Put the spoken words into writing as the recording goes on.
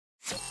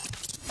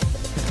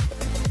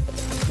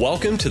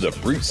Welcome to the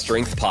Brute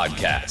Strength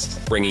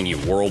Podcast, bringing you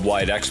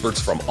worldwide experts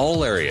from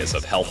all areas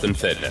of health and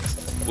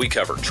fitness. We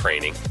cover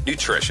training,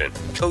 nutrition,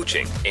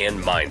 coaching, and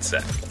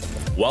mindset.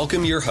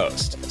 Welcome your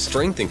host,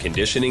 strength and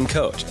conditioning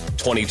coach,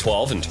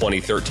 2012 and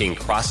 2013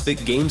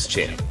 CrossFit Games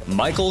champ,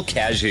 Michael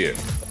Cazue.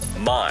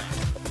 Mind,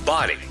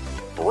 body,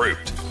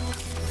 brute.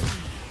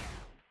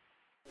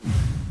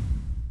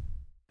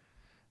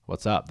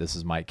 What's up? This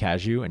is Mike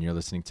Cazue, and you're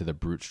listening to the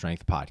Brute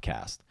Strength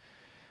Podcast.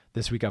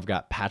 This week, I've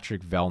got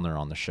Patrick Vellner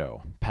on the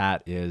show.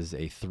 Pat is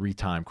a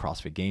three-time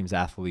CrossFit Games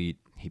athlete.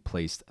 He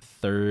placed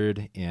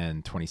third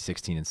in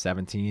 2016 and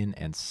 17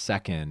 and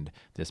second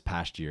this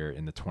past year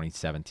in the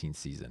 2017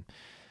 season.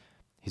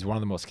 He's one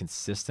of the most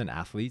consistent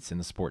athletes in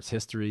the sport's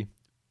history.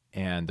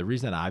 And the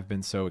reason that I've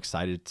been so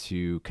excited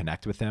to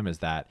connect with him is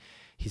that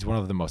he's one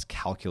of the most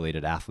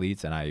calculated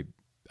athletes. And I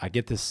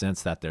get this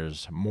sense that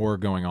there's more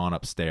going on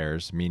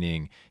upstairs,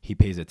 meaning he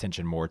pays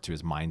attention more to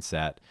his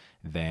mindset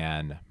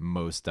than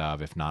most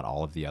of, if not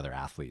all of the other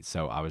athletes.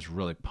 So I was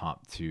really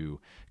pumped to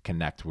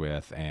connect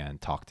with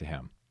and talk to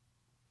him.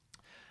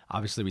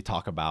 Obviously, we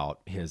talk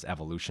about his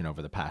evolution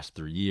over the past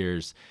 3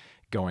 years,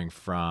 going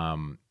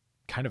from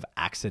kind of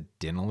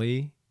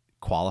accidentally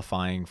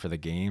qualifying for the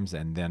games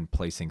and then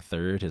placing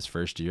third his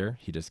first year.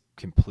 He just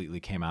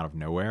completely came out of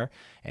nowhere,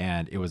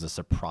 and it was a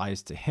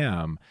surprise to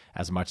him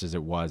as much as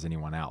it was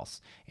anyone else.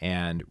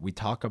 And we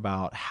talk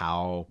about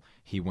how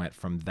he went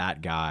from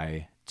that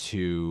guy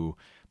to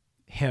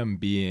him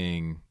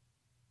being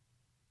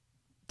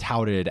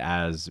touted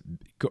as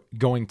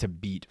going to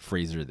beat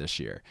Fraser this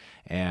year,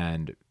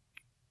 and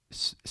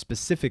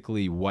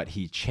specifically what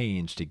he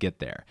changed to get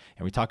there.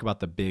 And we talk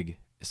about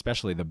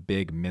especially the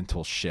big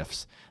mental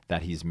shifts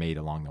that he's made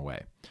along the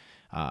way.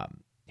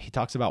 He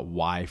talks about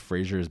why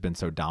Fraser has been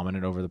so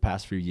dominant over the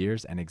past few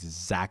years and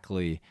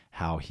exactly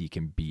how he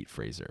can beat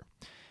Fraser.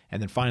 And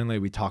then finally,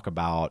 we talk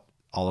about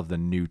all of the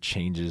new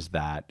changes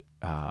that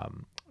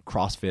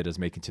CrossFit is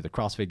making to the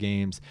CrossFit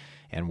Games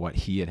and what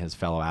he and his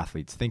fellow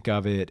athletes think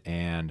of it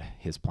and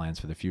his plans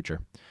for the future.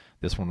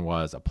 This one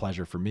was a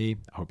pleasure for me.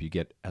 I hope you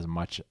get as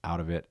much out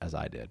of it as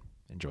I did.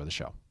 Enjoy the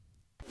show.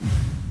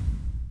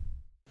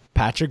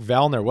 Patrick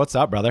Vellner, what's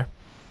up, brother?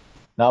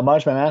 Not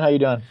much, my man. How you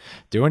doing?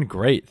 Doing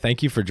great.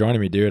 Thank you for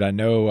joining me, dude. I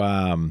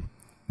know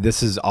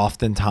this is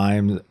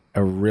oftentimes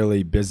a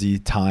really busy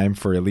time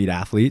for elite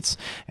athletes,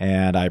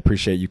 and I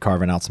appreciate you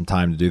carving out some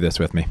time to do this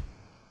with me.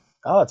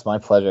 Oh, it's my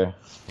pleasure.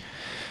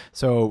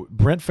 So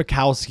Brent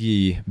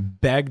Fikowski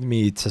begged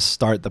me to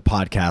start the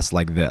podcast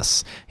like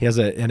this. He has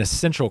an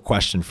essential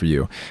question for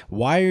you.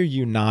 Why are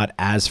you not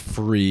as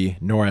free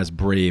nor as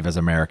brave as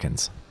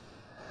Americans?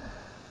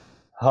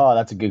 Oh,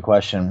 that's a good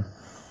question.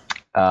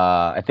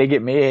 I think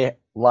it may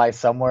lie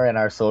somewhere in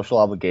our social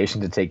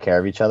obligation to take care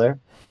of each other.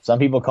 Some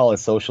people call it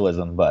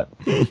socialism, but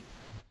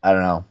I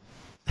don't know.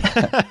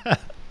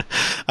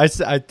 I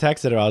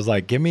texted her. I was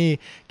like, give me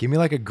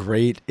like a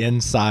great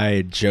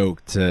inside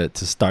joke to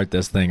start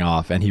this thing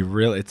off. And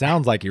it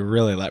sounds like he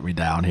really let me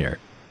down here.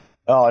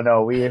 Oh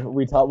no,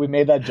 we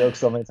made that joke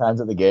so many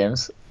times at the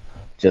games.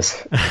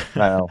 Just, I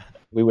don't know.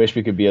 We wish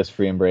we could be as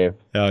free and brave.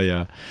 Oh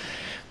yeah.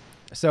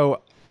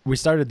 So we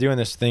started doing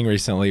this thing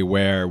recently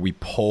where we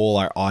poll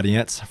our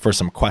audience for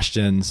some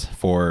questions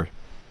for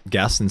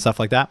guests and stuff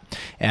like that.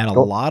 And a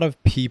lot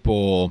of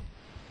people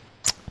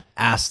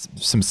asked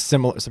some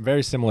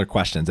very similar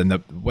questions. And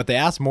what they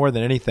asked more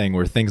than anything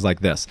were things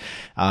like this.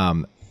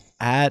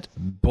 At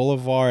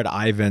Boulevard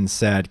Ivan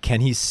said, can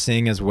he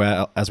sing as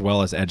well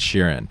as Ed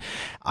Sheeran?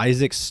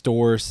 Isaac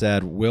Storr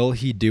said, will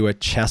he do a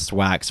chest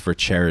wax for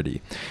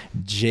charity?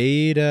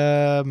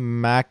 Jada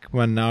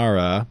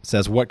McManara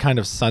says, what kind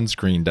of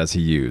sunscreen does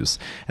he use?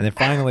 And then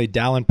finally,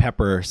 Dallin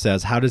Pepper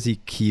says, how does he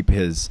keep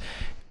his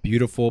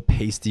beautiful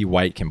pasty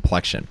white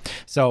complexion?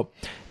 So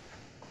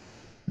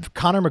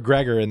Conor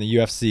McGregor in the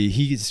UFC,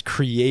 he's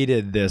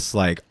created this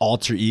like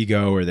alter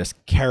ego or this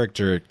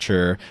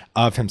caricature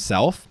of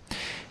himself.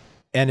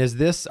 And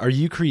are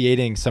you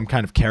creating some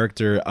kind of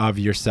character of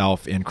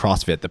yourself in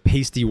CrossFit, the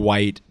pasty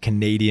white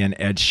Canadian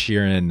Ed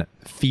Sheeran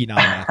phenom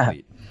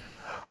athlete?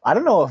 I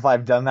don't know if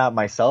I've done that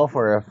myself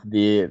or if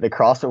the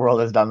CrossFit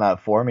world has done that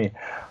for me.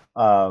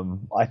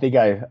 I think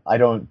I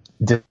don't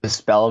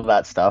dispel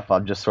that stuff.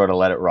 I'm just sort of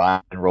let it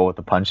ride and roll with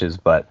the punches.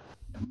 But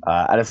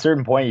at a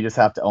certain point, you just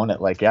have to own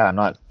it. Like, yeah,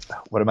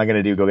 what am I going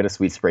to do? Go get a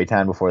sweet spray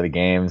tan before the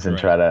games and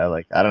try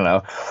to I don't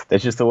know.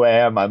 That's just the way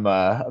I am.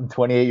 I'm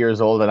 28 years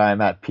old and I'm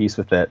at peace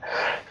with it.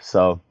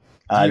 So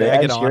the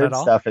Ed Sheeran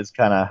stuff is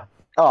kind of,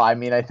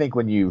 I think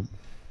when you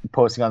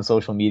posting on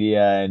social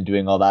media and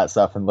doing all that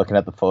stuff and looking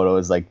at the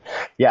photos, like,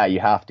 yeah, you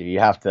have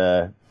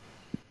to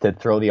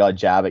throw the odd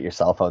jab at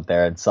yourself out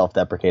there and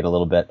self-deprecate a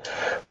little bit.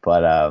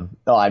 But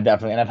I've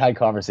had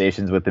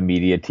conversations with the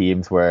media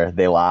teams where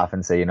they laugh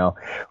and say,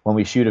 when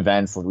we shoot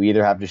events, we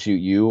either have to shoot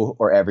you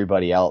or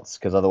everybody else,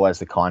 because otherwise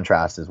the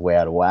contrast is way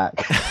out of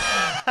whack.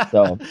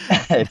 So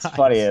it's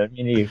funny. I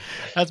mean,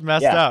 that's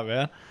messed up,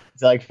 man.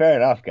 It's like, fair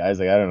enough, guys.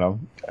 Like, I don't know.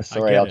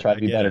 Sorry, I'll try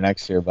to be better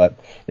next year, but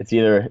it's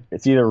either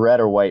red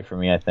or white for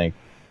me, I think.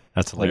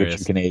 That's hilarious. Like a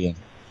true Canadian.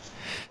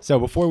 So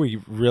before we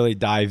really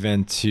dive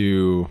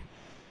into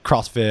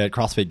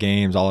CrossFit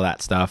Games, all of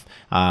that stuff,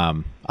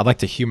 I'd like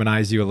to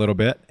humanize you a little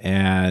bit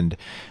and,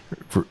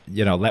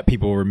 let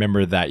people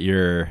remember that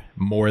you're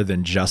more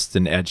than just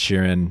an Ed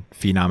Sheeran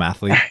phenom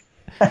athlete.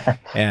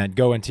 And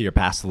go into your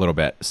past a little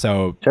bit.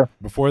 So Sure.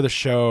 Before the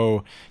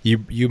show,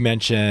 you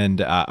mentioned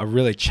a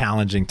really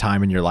challenging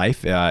time in your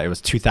life. It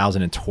was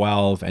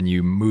 2012 and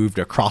you moved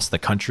across the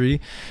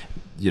country.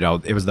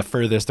 It was the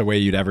furthest away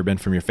you'd ever been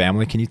from your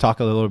family. Can you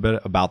talk a little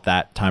bit about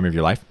that time of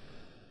your life?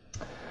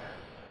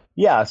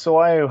 Yeah, so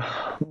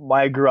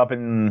I grew up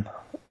in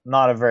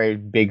not a very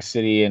big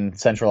city in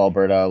central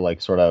Alberta, like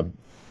sort of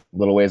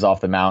little ways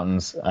off the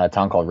mountains, a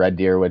town called Red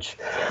Deer, which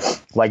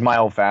like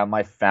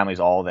my family's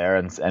all there,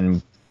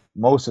 and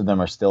most of them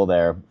are still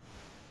there.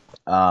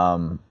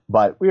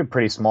 But we have a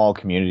pretty small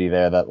community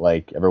there that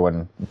like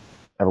everyone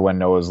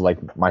knows,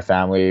 like my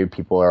family,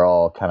 people are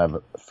all kind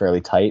of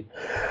fairly tight.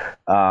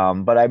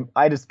 But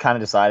I just kind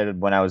of decided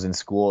when I was in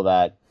school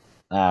that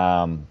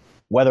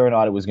whether or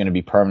not it was going to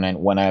be permanent,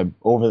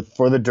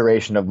 for the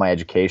duration of my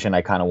education,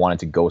 I kind of wanted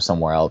to go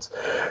somewhere else.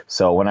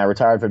 So when I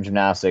retired from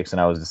gymnastics and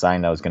I was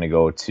deciding I was going to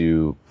go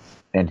to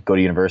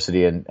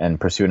university and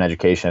pursue an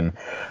education,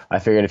 I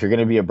figured if you're going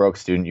to be a broke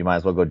student, you might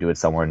as well go do it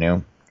somewhere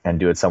new and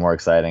do it somewhere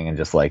exciting and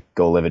just like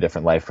go live a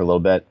different life for a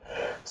little bit.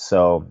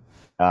 So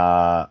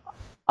I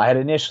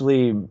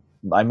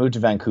moved to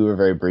Vancouver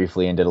very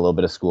briefly and did a little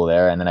bit of school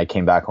there. And then I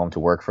came back home to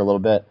work for a little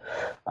bit.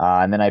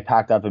 And then I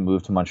packed up and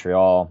moved to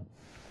Montreal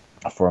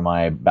for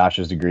my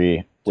bachelor's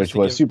degree, which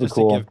was super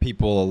cool. To give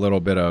people a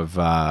little bit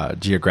of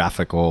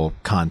geographical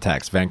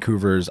context,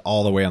 Vancouver's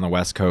all the way on the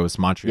west coast,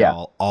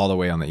 Montreal all the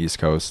way on the east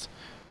coast.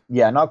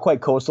 Yeah, not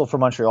quite coastal for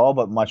Montreal,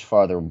 but much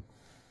farther.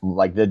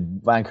 Like the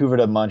Vancouver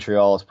to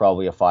Montreal is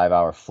probably a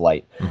 5-hour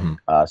flight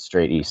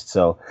straight east.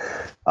 So,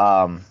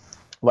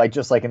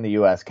 just like in the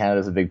U.S.,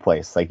 Canada's a big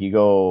place. Like you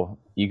go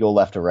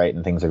left to right,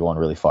 and things are going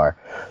really far.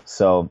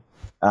 So,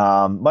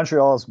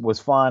 Montreal was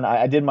fun.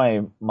 I did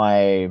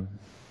my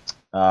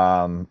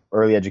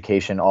early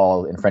education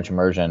all in French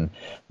immersion,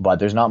 but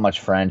there's not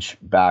much French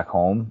back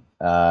home.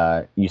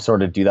 You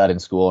sort of do that in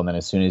school, and then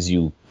as soon as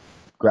you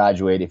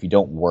graduate, if you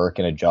don't work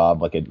in a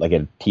job like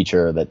a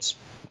teacher that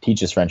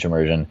teaches French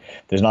immersion,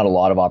 there's not a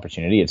lot of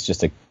opportunity. It's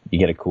just you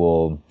get a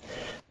cool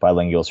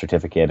bilingual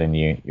certificate, and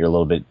you're a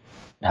little bit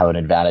have an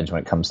advantage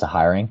when it comes to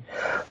hiring.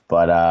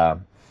 But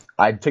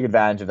I took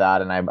advantage of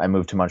that, and I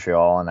moved to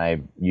Montreal, and I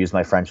used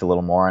my French a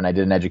little more, and I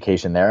did an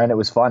education there, and it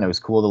was fun. It was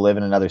cool to live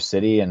in another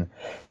city and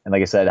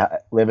like I said,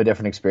 live a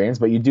different experience,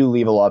 but you do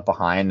leave a lot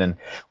behind. And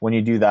when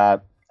you do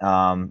that,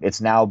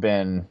 it's now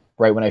been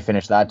right when I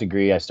finished that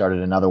degree, I started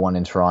another one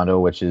in Toronto,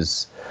 which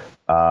is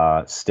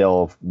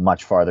still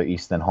much farther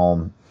east than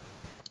home.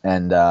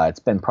 And it's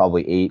been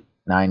probably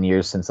 8-9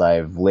 years since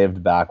I've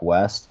lived back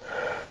west.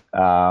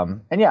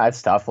 And yeah,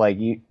 it's tough. Like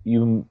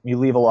you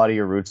leave a lot of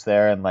your roots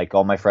there, and like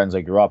all my friends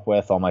I grew up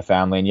with, all my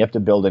family, and you have to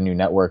build a new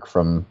network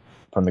from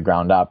the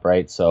ground up,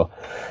 right? So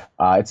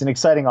it's an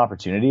exciting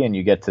opportunity, and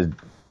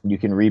you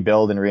can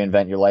rebuild and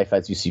reinvent your life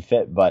as you see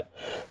fit. But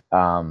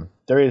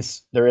there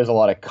is a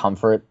lot of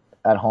comfort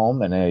at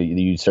home, and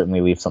you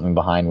certainly leave something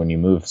behind when you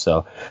move.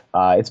 So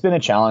it's been a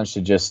challenge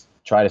to just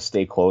try to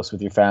stay close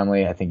with your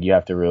family. I think you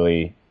have to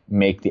really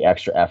make the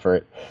extra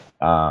effort.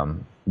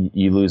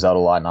 You lose out a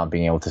lot not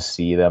being able to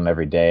see them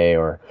every day,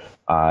 or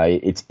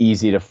it's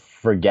easy to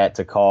forget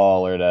to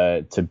call or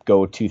to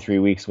go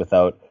 2-3 weeks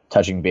without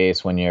touching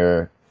base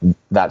when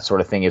that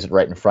sort of thing isn't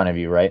right in front of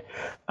you, right?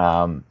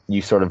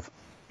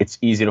 It's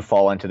easy to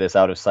fall into this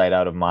out of sight,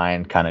 out of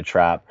mind kind of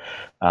trap.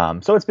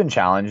 So it's been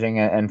challenging,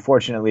 and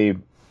fortunately,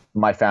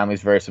 my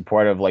family's very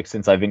supportive. Like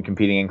since I've been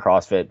competing in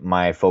CrossFit,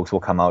 my folks will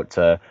come out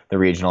to the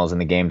regionals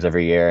and the games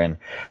every year, and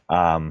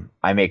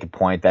I make a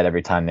point that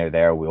every time they're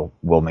there,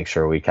 we'll make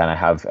sure we kind of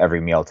have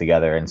every meal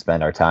together and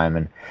spend our time,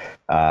 and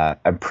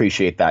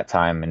appreciate that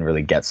time and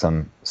really get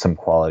some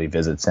quality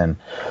visits in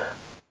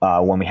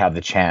when we have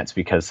the chance,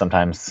 because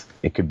sometimes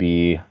it could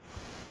be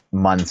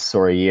months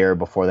or a year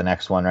before the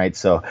next one, right?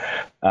 So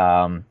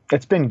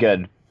it's been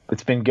good.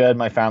 It's been good.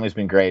 My family's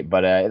been great,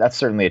 but that's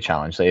certainly a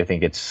challenge. So I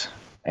think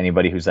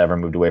anybody who's ever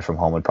moved away from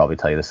home would probably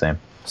tell you the same.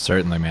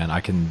 Certainly, man. I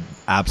can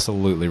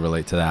absolutely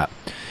relate to that.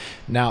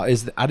 Now,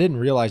 I didn't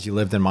realize you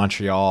lived in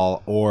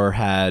Montreal or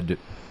had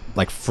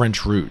like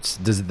French roots.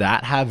 Does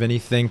that have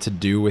anything to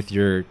do with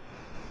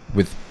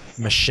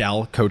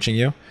Michelle coaching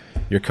you?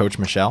 Your coach,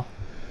 Michelle?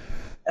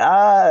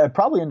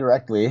 Probably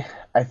indirectly.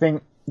 I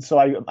think so.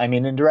 I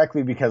mean,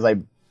 indirectly, because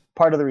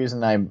part of the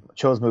reason I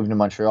chose moving to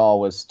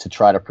Montreal was to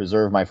try to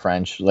preserve my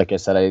French. Like I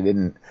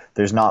said,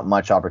 there's not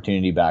much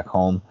opportunity back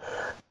home.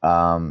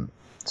 And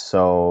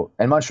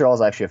Montreal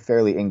is actually a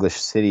fairly English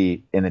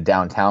city in the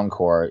downtown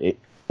core,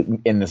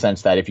 in the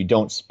sense that if you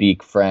don't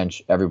speak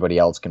French, everybody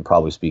else can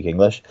probably speak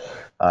English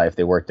if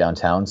they work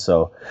downtown.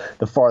 So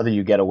the farther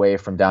you get away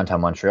from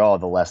downtown Montreal,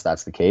 the less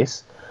that's the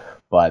case.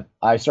 But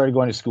I started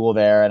going to school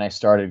there, and I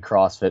started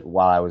CrossFit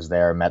while I was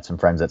there. Met some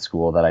friends at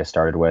school that I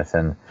started with,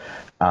 and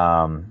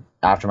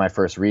after my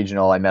first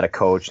regional, I met a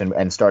coach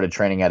and started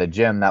training at a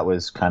gym that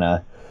was kind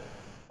of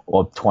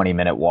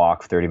 20-minute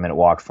walk, 30-minute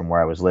walk from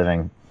where I was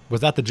living.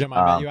 Was that the gym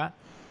I met you at?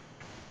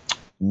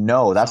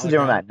 No, that's the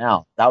gym I'm at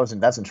now.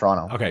 That's in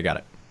Toronto. Okay, got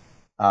it.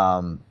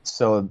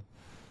 So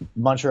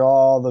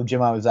Montreal, the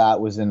gym I was at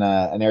was in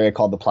an area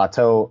called the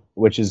Plateau,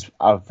 which is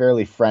a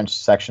fairly French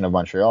section of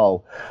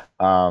Montreal.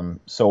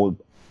 So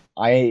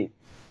I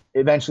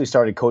eventually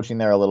started coaching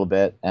there a little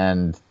bit,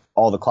 and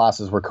all the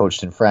classes were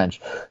coached in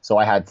French. So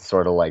I had to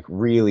sort of like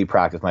really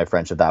practice my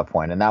French at that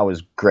point, and that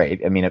was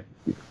great. I mean,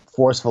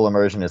 forceful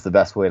immersion is the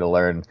best way to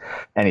learn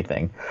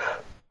anything.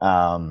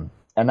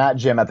 And that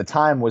gym at the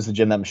time was the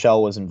gym that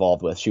Michelle was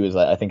involved with. She was,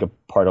 I think, a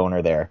part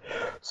owner there.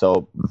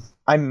 So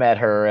I met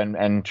her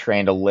and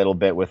trained a little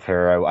bit with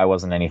her. I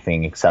wasn't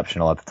anything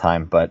exceptional at the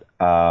time, but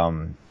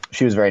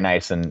she was very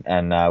nice, and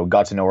we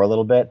got to know her a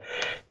little bit.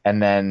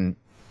 And then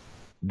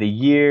the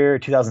year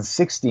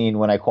 2016,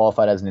 when I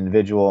qualified as an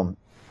individual,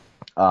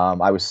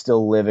 I was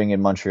still living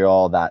in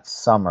Montreal that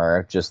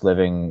summer, just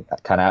living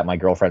kind of at my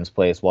girlfriend's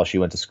place while she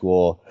went to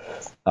school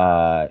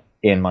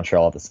in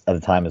Montreal at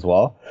the time as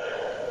well.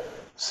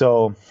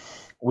 So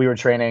we were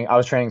training. I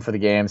was training for the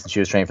games, and she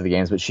was training for the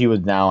games. But she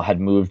had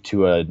moved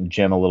to a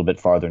gym a little bit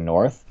farther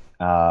north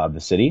of the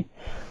city,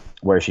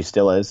 where she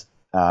still is,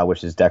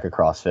 which is Deca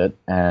CrossFit.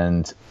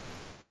 And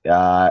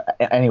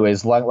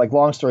anyways,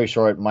 long story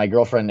short, my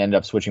girlfriend ended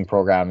up switching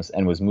programs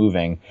and was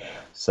moving,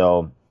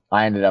 so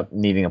I ended up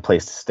needing a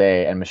place to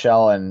stay. And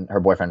Michelle and her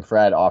boyfriend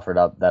Fred offered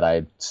up that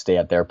I stay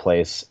at their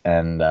place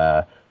and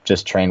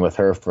just train with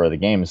her for the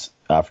games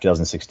for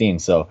 2016.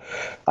 So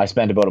I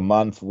spent about a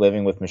month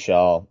living with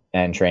Michelle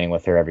and training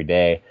with her every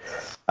day.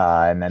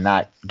 And then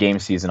that game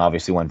season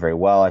obviously went very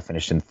well. I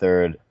finished in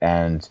third,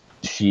 and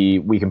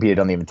we competed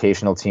on the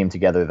invitational team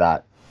together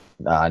that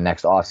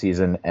next off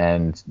season,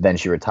 and then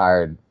she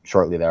retired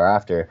shortly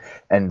thereafter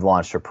and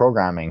launched her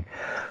programming.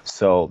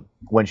 So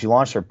when she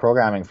launched her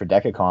programming for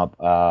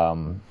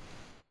DecaComp,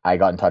 I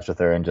got in touch with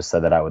her and just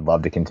said that I would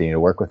love to continue to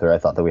work with her. I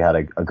thought that we had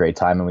a great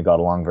time and we got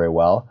along very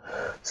well.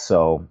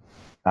 So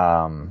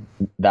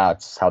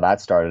that's how that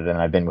started,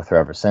 and I've been with her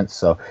ever since.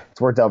 So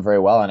it's worked out very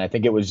well, and I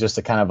think it was just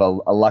a kind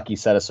of a lucky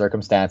set of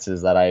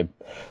circumstances that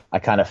I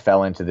kind of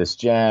fell into this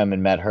gym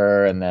and met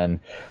her, and then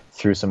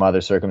through some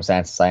other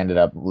circumstances I ended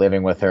up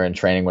living with her and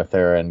training with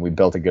her, and we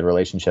built a good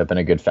relationship and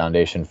a good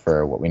foundation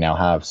for what we now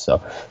have. So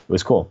it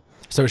was cool.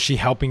 So is she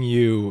helping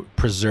you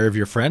preserve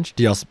your French?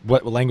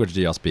 What language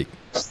do y'all speak?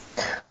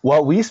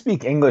 Well, we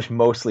speak English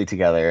mostly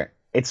together.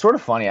 It's sort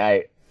of funny.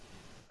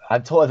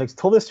 I've told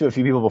this to a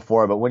few people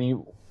before, but when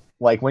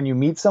you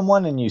meet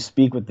someone and you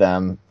speak with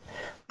them,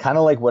 kind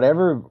of like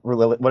whatever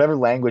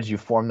language you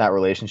form that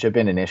relationship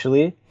in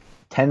initially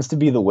tends to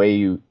be the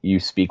way you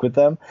speak with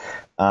them.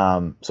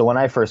 So when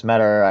I first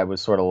met her, I was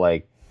sort of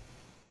like,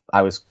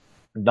 I was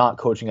not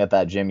coaching at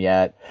that gym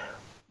yet,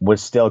 was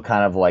still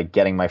kind of like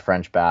getting my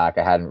French back.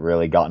 I hadn't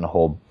really gotten a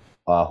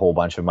whole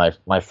bunch of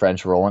my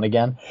French rolling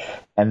again.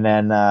 And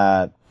then,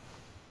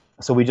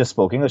 so we just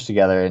spoke English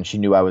together, and she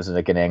knew I was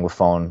like an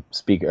Anglophone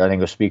speaker, an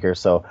English speaker.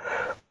 So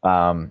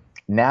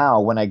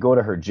now when I go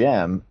to her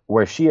gym,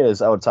 where she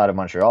is outside of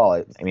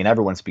Montreal, I mean,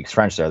 everyone speaks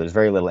French there. There's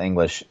very little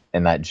English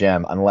in that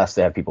gym unless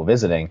they have people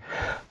visiting.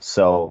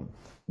 So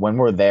when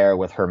we're there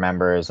with her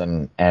members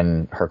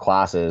and her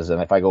classes,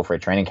 and if I go for a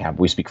training camp,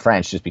 we speak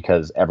French just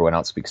because everyone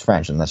else speaks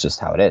French, and that's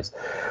just how it is.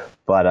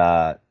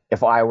 But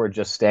if I were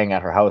just staying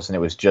at her house and it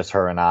was just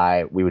her and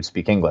I, we would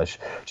speak English,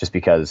 just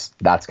because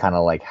that's kind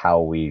of like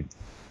how we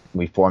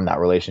formed that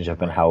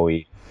relationship and how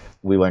we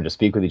learned to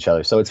speak with each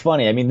other. So it's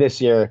funny. I mean,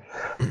 this year,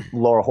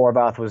 Laura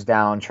Horvath was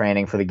down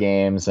training for the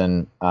games,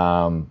 and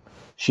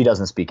she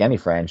doesn't speak any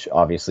French,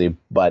 obviously,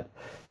 but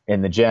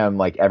in the gym,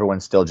 like,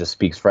 everyone still just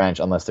speaks French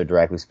unless they're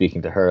directly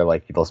speaking to her,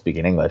 like people speak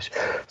in English.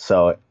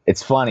 So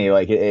it's funny,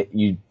 like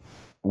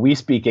we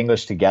speak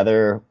English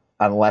together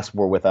unless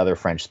we're with other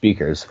French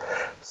speakers.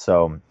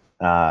 So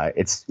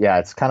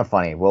it's kind of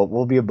funny.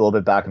 We'll be a little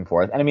bit back and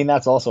forth. And I mean,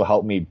 that's also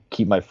helped me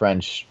keep my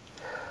French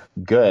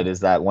good,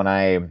 is that when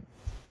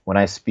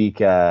I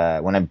speak,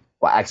 I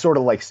sort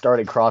of like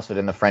started CrossFit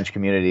in the French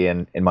community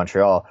in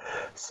Montreal.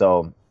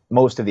 So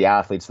most of the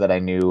athletes that I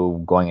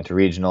knew going into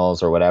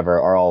regionals or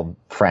whatever are all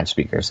French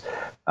speakers.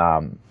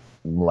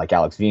 Like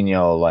Alex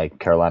Vigneault, like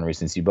Caroline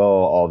Risensibo,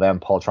 all of them.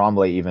 Paul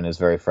Tremblay even is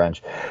very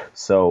French.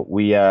 So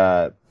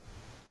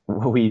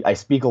I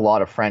speak a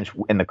lot of French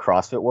in the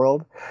CrossFit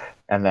world,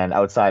 and then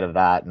outside of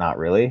that, not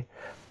really.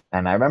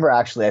 And I remember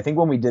actually, I think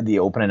when we did the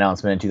open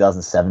announcement in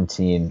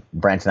 2017,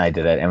 Brent and I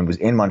did it, and it was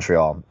in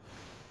Montreal.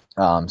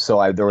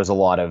 So there was a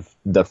lot of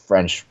the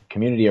French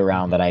community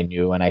around that I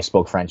knew and I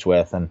spoke French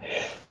with. And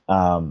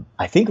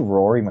I think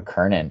Rory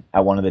McKernan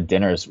at one of the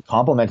dinners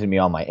complimented me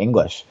on my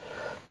English.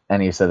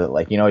 And he said that,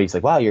 like, he's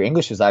like, wow, your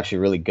English is actually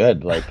really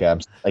good. Like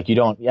you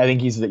don't, I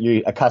think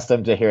you're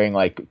accustomed to hearing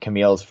like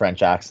Camille's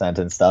French accent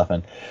and stuff.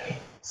 And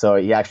so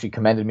he actually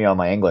commended me on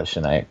my English,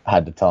 and I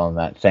had to tell him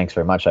that, thanks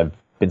very much. I've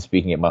been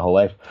speaking it my whole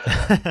life.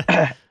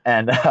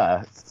 And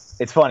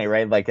it's funny,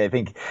 right? Like, I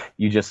think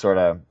you just sort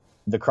of,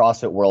 the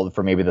CrossFit world,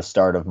 for maybe the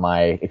start of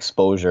my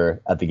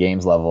exposure at the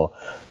games level,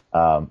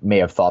 may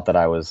have thought that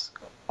I was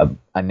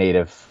a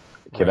native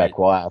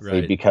Quebecois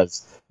athlete,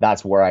 because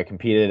that's where I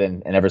competed,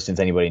 and ever since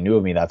anybody knew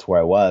of me, that's where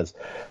I was.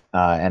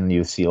 And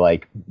you see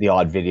like the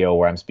odd video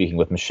where I'm speaking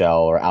with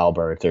Michelle or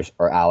Albert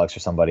or Alex or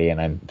somebody,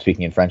 and I'm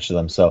speaking in French to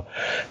them. So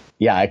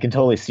yeah, I can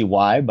totally see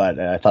why, but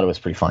I thought it was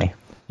pretty funny,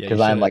 because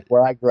I'm like,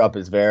 where I grew up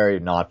is very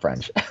not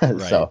French.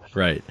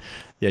 Right.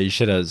 Yeah, you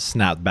should have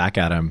snapped back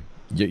at him.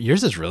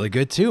 Yours is really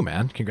good too,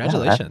 man.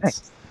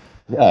 Congratulations.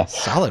 Yeah.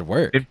 Solid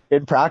work.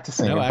 Good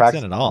practicing. No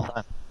accent at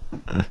all.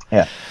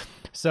 Yeah.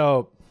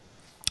 So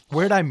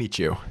where did I meet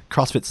you?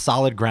 CrossFit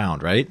Solid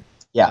Ground, right?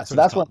 Yeah.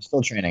 That's what I'm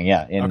still training.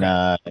 Yeah.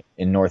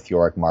 In North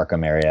York,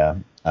 Markham area,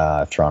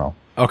 Toronto.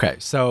 Okay.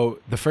 So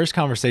the first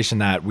conversation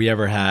that we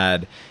ever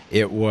had,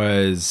 it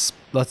was,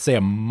 let's say,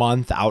 a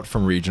month out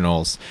from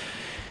regionals,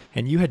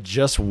 and you had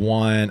just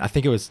won, I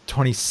think it was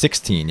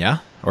 2016, yeah?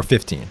 Or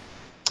 15?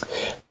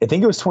 I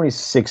think it was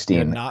 2016. You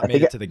had not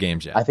made it to the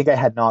games yet. I think I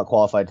had not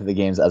qualified to the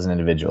games as an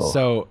individual.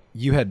 So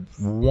you had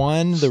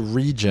won the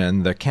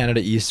region, the Canada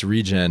East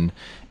region,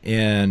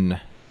 in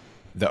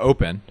the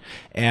Open,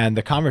 and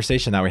the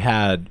conversation that we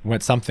had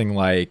went something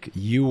like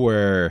you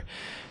were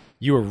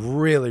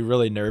really,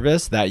 really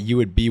nervous that you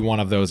would be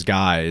one of those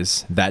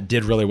guys that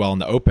did really well in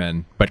the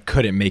Open but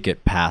couldn't make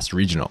it past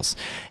regionals.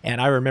 And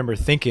I remember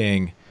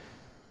thinking,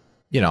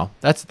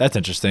 that's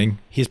interesting.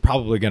 He's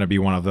probably going to be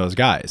one of those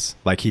guys.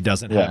 Like, he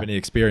doesn't have any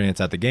experience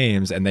at the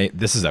games, and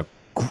this is a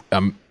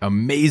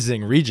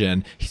amazing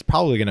region. He's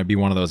probably going to be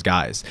one of those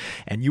guys.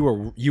 And you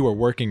were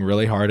working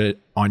really hard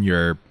on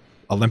your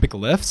Olympic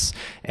lifts,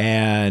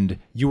 and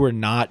you were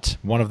not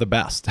one of the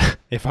best,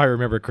 if I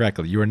remember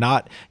correctly. You were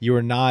not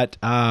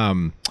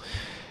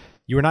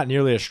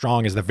nearly as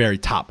strong as the very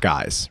top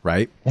guys,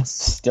 right? It's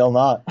still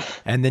not.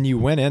 And then you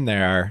went in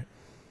there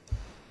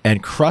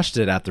and crushed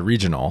it at the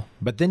regional,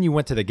 but then you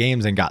went to the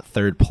games and got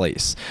third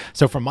place.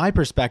 So from my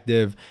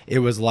perspective, it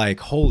was like,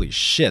 holy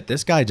shit,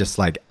 this guy just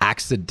like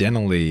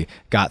accidentally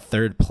got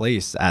third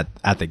place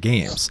at the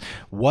games.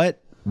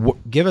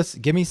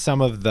 Give me some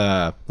of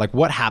the, like,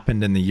 what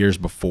happened in the years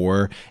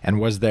before,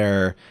 and was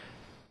there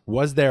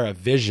a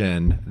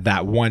vision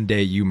that one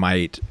day you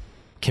might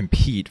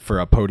compete for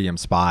a podium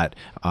spot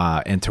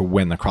and to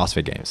win the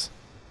CrossFit Games?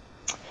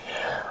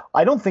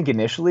 I don't think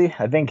initially.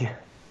 I think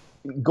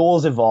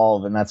goals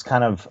evolve, and that's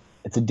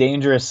it's a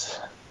dangerous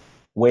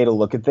way to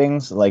look at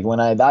things. Like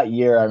that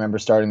year, I remember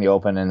starting the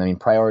Open, and I mean,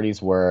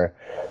 priorities were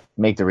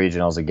make the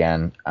regionals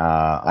again.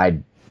 I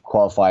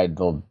qualified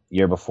the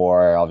year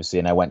before, obviously,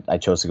 and I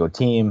chose to go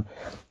team,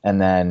 and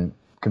then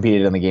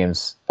competed in the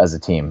games as a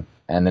team.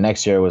 And the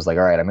next year was like,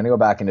 all right, I'm going to go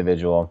back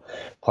individual.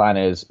 Plan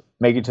is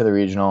make it to the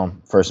regional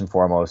first and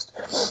foremost.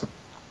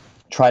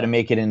 Try to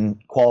make it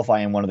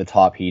qualify in one of the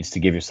top heats to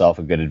give yourself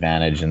a good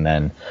advantage, and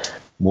then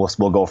we'll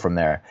go from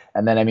there.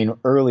 And then, I mean,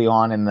 early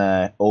on in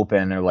the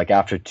Open, or like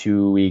after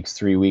 2 weeks,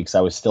 3 weeks, I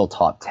was still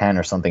top 10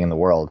 or something in the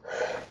world.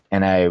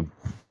 And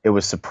it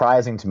was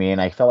surprising to me, and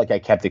I felt like I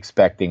kept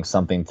expecting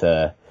something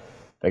to,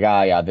 like,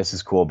 yeah, this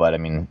is cool, but I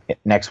mean,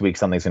 next week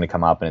something's going to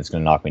come up and it's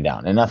going to knock me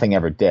down. And nothing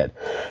ever did.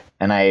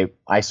 And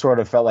I sort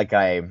of felt like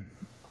I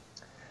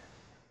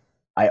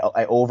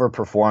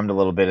overperformed a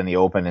little bit in the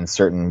Open in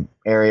certain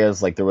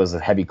areas. Like, there was a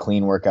heavy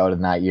clean workout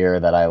in that year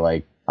that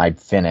I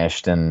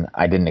finished, and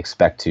I didn't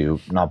expect to,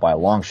 not by a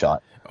long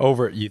shot.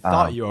 You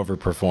thought you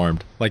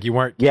overperformed, like you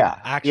weren't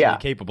actually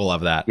capable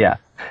of that. Yeah.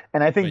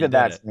 And I think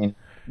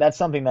that's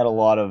something that a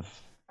lot of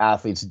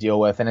athletes deal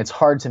with, and it's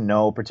hard to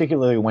know,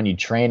 particularly when you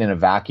train in a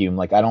vacuum.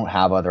 Like, I don't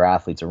have other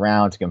athletes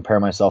around to compare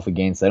myself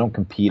against. I don't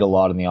compete a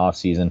lot in the off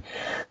season.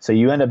 So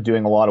you end up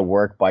doing a lot of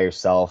work by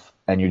yourself,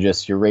 and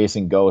you're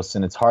racing ghosts,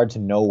 and it's hard to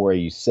know where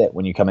you sit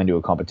when you come into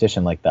a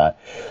competition like that.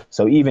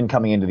 So even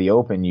coming into the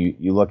Open,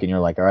 you look and you're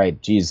like, all right,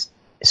 geez,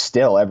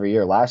 still every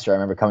year. Last year, I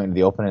remember coming to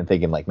the Open and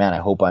thinking, like, man, I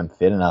hope I'm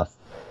fit enough,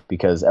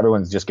 because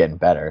everyone's just getting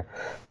better.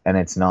 And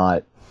it's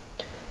not,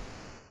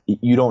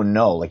 you don't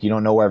know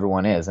where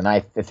everyone is. And I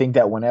think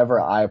that whenever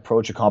I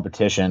approach a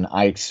competition,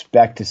 I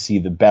expect to see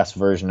the best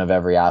version of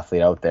every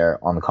athlete out there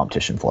on the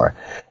competition floor.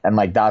 And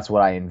like, that's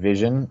what I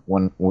envision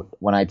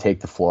when I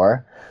take the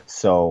floor.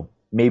 So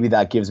maybe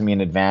that gives me an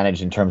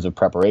advantage in terms of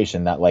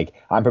preparation, that like,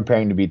 I'm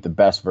preparing to beat the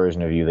best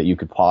version of you that you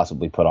could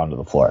possibly put onto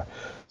the floor.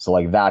 So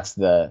like, that's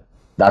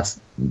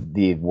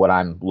what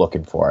I'm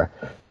looking for.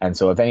 And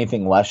so if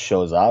anything less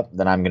shows up,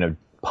 then I'm going to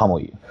pummel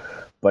you.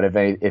 But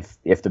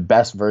if the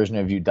best version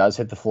of you does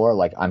hit the floor,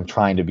 like, I'm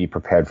trying to be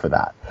prepared for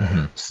that.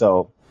 Mm-hmm.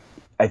 So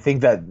I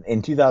think that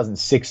in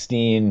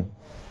 2016,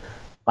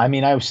 I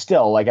mean, I was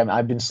still like,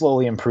 I've been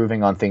slowly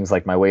improving on things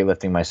like my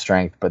weightlifting, my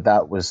strength, but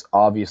that was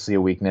obviously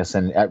a weakness.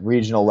 And at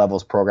regional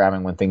levels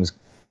programming, when things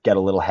get a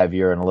little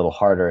heavier and a little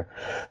harder,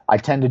 I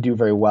tend to do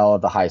very well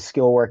at the high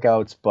skill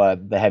workouts,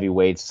 but the heavy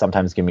weights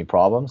sometimes give me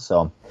problems.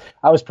 So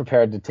I was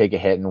prepared to take a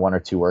hit in one or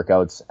two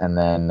workouts, and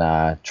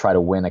then try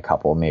to win a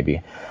couple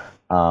maybe.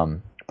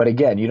 But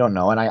again, you don't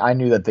know. And I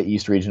knew that the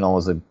East Regional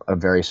was a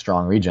very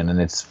strong region,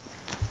 and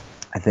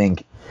I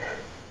think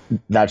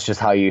that's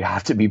just how you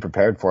have to be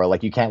prepared for it.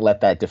 Like, you can't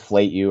let that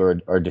deflate you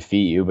or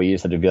defeat you, but you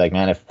just have to be like,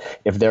 man,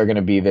 if they're going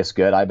to be this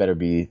good, I better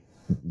be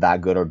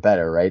that good or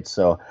better. Right.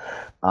 So,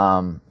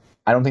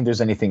 I don't think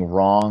there's anything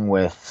wrong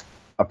with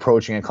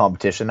approaching a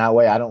competition that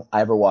way. I don't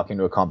ever walk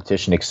into a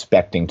competition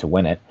expecting to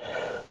win it,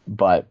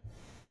 but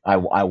I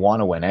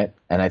want to win it,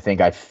 and I think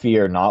I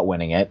fear not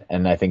winning it,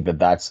 and I think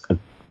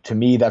to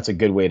me that's a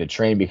good way to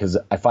train, because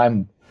if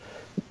I'm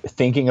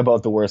thinking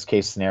about the worst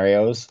case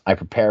scenarios, I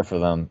prepare for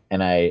them,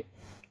 and I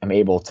am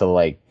able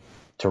to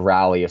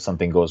rally if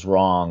something goes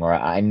wrong, or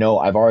I know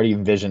I've already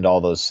envisioned all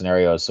those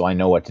scenarios, so I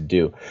know what to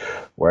do.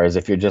 Whereas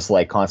if you're just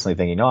constantly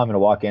thinking, no, I'm going to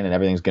walk in and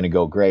everything's going to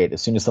go great,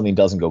 as soon as something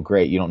doesn't go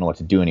great, you don't know what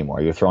to do anymore.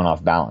 You're thrown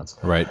off balance.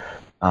 Right.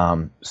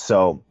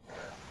 So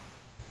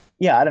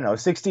yeah, I don't know.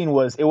 16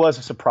 was a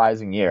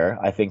surprising year.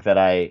 I think that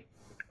I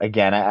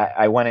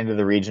went into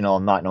the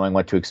regional not knowing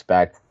what to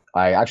expect.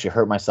 I actually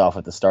hurt myself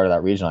at the start of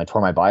that regional. I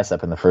tore my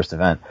bicep in the first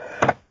event,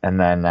 and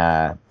then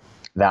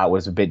that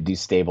was a bit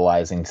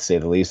destabilizing, to say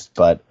the least.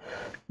 But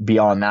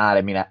beyond that,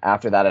 I mean,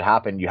 after that had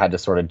happened, you had to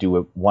sort of do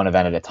it one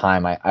event at a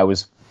time. I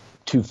was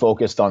too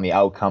focused on the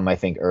outcome, I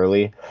think,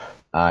 early,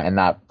 and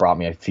that brought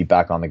me feet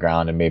back on the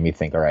ground and made me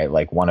think, all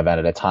right, one event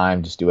at a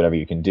time, just do whatever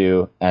you can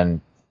do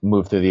and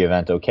move through the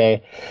event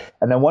okay.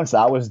 And then once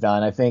that was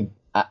done, I think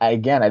I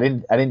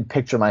didn't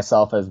picture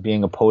myself as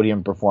being a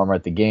podium performer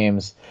at the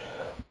games,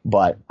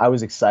 but I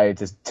was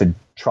excited to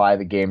try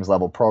the games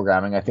level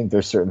programming. I think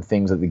there's certain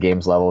things at the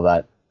games level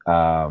that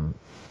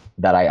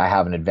I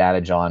have an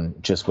advantage on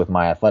just with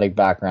my athletic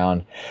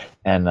background.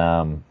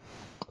 And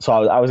so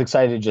I was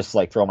excited to just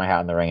throw my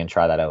hat in the ring and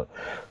try that out.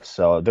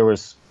 So there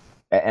was,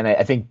 and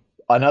I think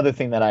another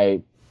thing that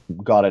I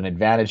got an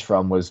advantage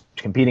from was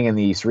competing in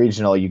the East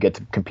Regional. You get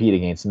to compete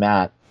against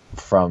Mat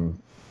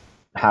from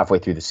halfway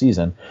through the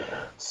season.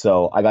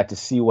 So I got to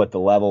see what the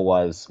level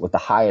was, what the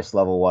highest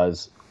level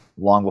was,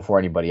 long before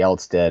anybody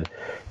else did.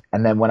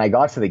 And then when I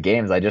got to the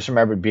games, I just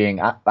remember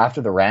being,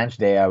 after the ranch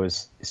day, I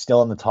was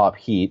still in the top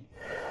heat.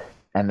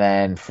 And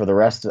then for the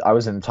rest, I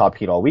was in the top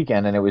heat all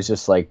weekend, and it was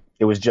just like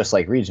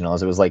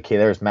regionals. It was okay,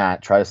 there's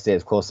Mat, try to stay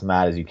as close to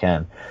Mat as you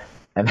can.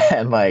 And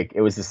then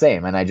it was the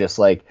same. And I just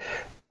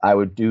I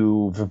would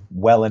do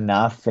well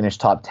enough, finish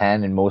top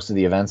 10 in most of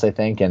the events, I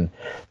think. And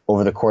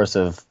over the course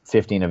of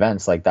 15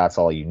 events, that's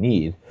all you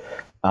need.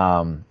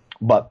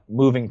 But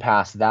moving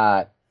past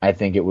that, I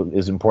think it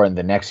is important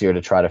the next year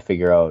to try to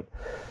figure out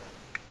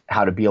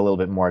how to be a little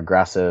bit more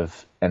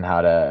aggressive and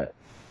how to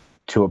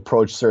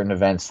approach certain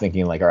events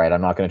thinking all right,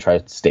 I'm not going to try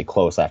to stay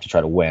close. I have to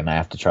try to win. I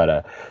have to try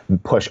to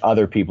push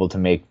other people to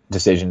make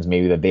decisions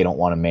maybe that they don't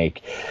want to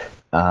make.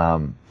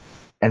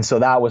 And so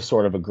that was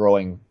sort of a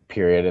growing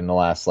period in the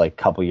last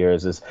couple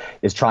years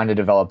is trying to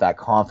develop that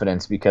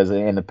confidence, because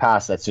in the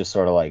past that's just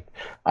sort of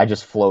I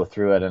just flow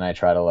through it and I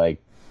try to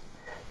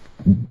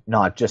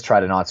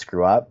not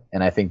screw up.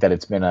 And I think that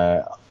it's been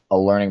a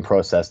learning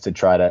process to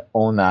try to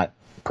own that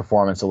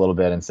performance a little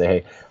bit and say,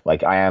 hey,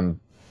 I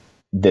am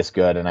this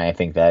good, and I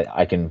think that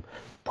I can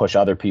push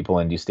other people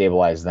and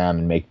destabilize them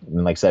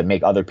and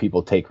make other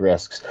people take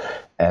risks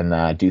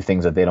and do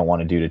things that they don't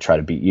want to do to try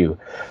to beat you.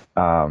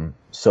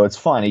 So it's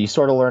fun. You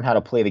sort of learn how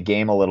to play the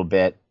game a little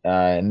bit.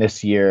 And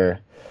this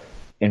year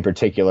in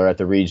particular at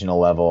the regional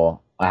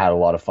level, I had a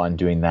lot of fun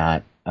doing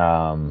that.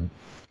 And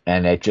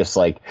it just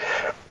I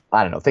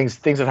don't know, things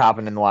have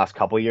happened in the last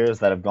couple of years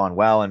that have gone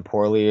well and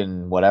poorly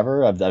and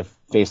whatever. I've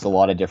faced a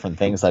lot of different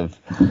things.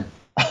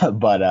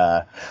 But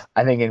I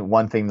think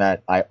one thing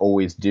that I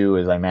always do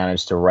is I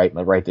manage to right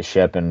the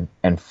ship and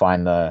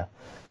find the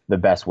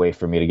best way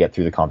for me to get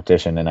through the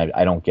competition, and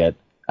I don't get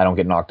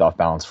knocked off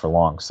balance for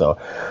long. So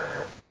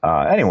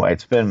anyway,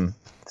 it's been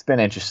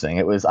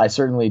interesting. I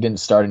certainly didn't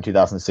start in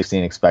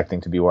 2016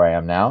 expecting to be where I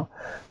am now,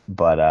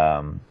 but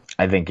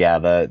I think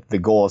the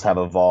goals have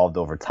evolved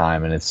over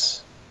time, and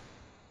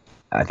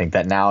I think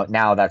that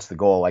now that's the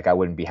goal. I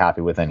wouldn't be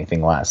happy with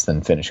anything less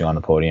than finishing on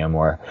the podium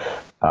or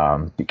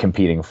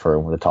competing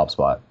for the top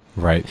spot.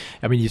 Right.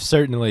 I mean, you've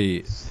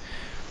certainly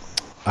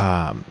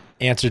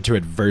answered to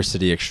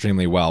adversity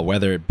extremely well,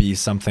 whether it be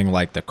something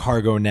like the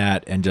cargo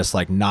net and just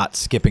not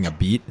skipping a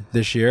beat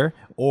this year,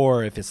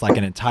 or if it's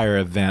an entire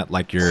event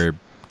like your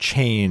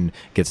chain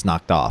gets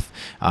knocked off.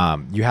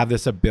 You have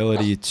this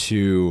ability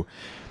to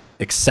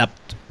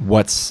accept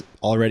what's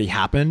already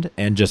happened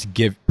and just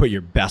put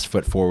your best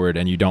foot forward,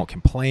 and you don't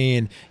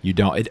complain.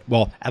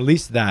 At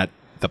least that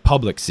the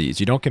public sees.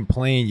 You don't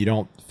complain, you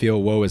don't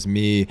feel woe is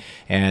me,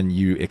 and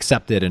you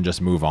accept it and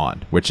just move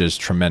on, which is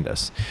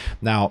tremendous.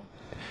 Now,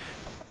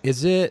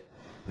 is it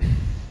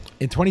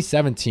in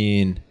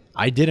 2017,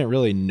 I didn't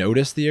really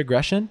notice the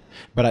aggression,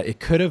 but it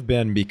could have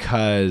been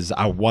because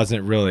I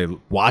wasn't really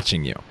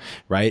watching you,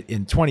 right?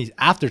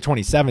 After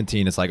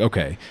 2017, it's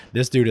okay,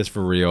 this dude is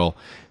for real.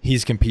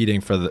 He's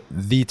competing for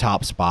the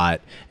top spot,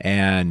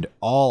 and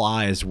all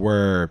eyes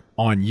were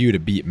on you to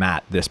beat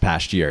Mat this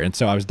past year. And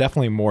so I was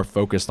definitely more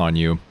focused on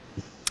you,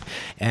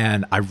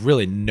 and I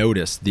really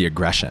noticed the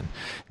aggression.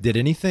 Did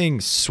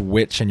anything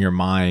switch in your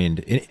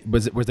mind?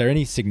 Was there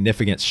any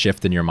significant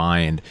shift in your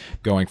mind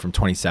going from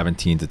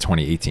 2017 to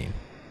 2018?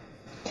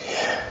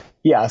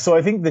 Yeah, so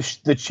I think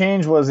the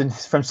change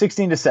was from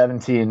 16 to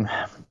 17.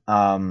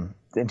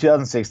 in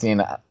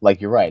 2016,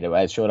 like you're right,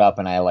 I showed up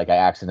and I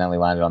accidentally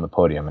landed on the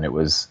podium, and it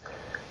was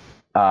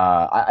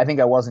I think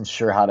I wasn't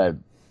sure how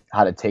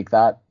to take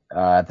that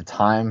at the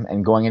time.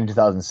 And going into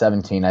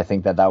 2017, I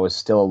think that was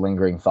still a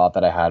lingering thought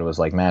that I had, was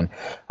like, man,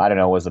 I don't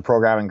know, was the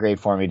programming great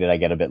for me? Did I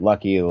get a bit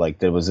lucky?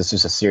 Like, was this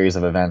just a series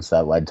of events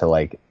that led to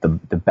like the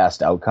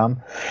best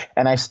outcome?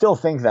 And I still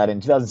think that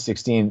in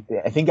 2016,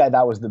 I think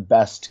that was the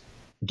best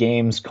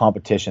games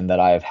competition that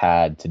I have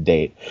had to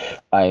date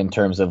in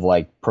terms of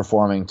like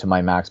performing to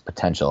my max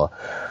potential.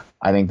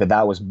 I think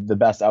that was the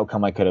best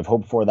outcome I could have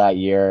hoped for that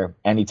year.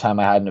 Anytime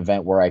I had an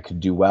event where I could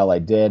do well, I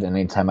did. And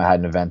anytime I had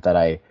an event that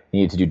I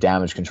needed to do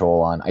damage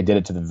control on, I did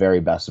it to the very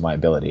best of my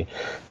ability.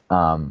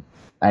 And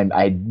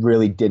I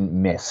really didn't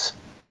miss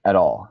at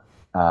all.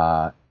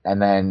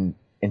 And then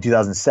in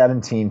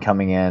 2017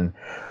 coming in,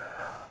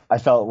 I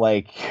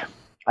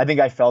think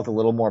I felt a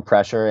little more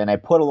pressure, and I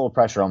put a little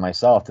pressure on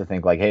myself to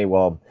think like, hey,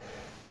 well,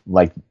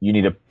 like you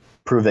need to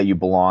prove that you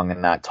belong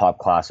in that top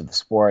class of the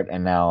sport.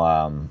 And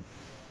now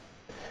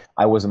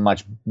I was a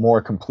much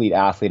more complete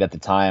athlete at the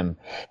time,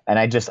 and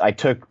I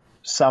took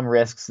some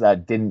risks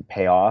that didn't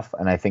pay off,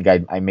 and I think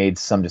I made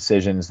some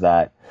decisions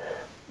that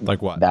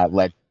like what that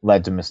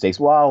led to mistakes.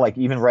 Well, like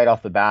even right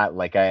off the bat,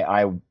 like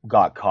I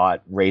got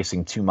caught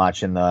racing too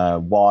much in the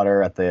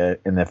water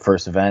in the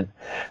first event,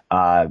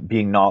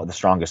 being not the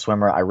strongest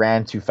swimmer. I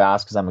ran too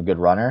fast because I'm a good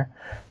runner,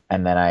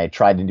 and then I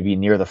tried to be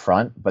near the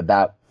front, but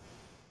that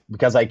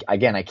because I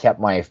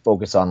kept my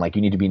focus on like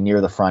you need to be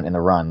near the front in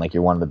the run, like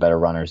you're one of the better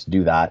runners,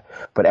 do that,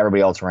 but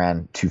everybody else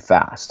ran too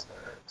fast.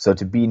 So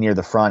to be near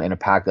the front in a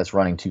pack that's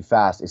running too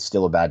fast is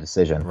still a bad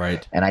decision.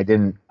 Right. And I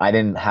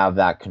didn't have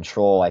that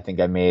control. I think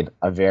I made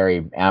a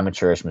very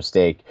amateurish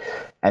mistake.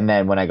 And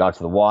then when I got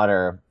to the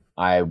water,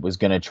 I was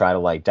going to try to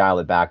like dial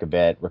it back a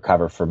bit,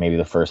 recover for maybe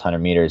the first 100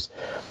 meters.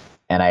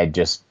 And I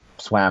just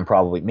swam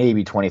probably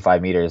maybe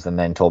 25 meters and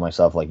then told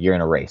myself like, you're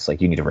in a race,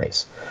 like you need to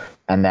race.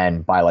 And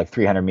then by like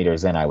 300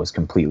 meters in, I was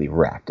completely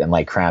wrecked and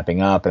like cramping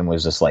up and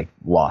was just like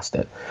lost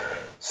it.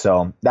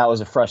 So that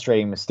was a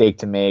frustrating mistake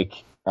to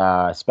make.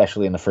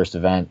 Especially in the first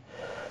event.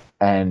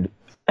 And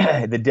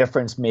the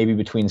difference maybe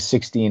between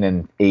 16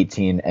 and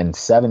 18 and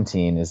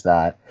 17 is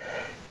that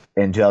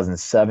in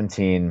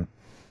 2017,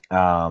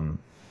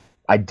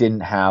 I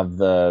didn't have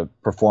the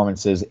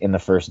performances in the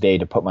first day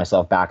to put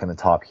myself back in the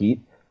top heat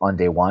on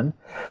day one.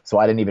 So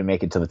I didn't even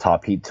make it to the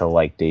top heat till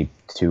like day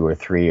 2 or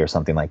 3 or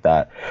something like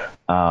that.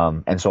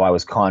 And so I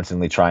was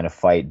constantly trying to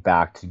fight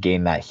back to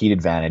gain that heat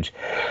advantage,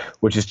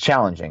 which is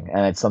challenging.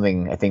 And it's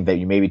something I think that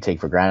you maybe take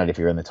for granted if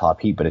you're in the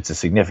top heat, but it's a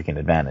significant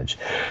advantage.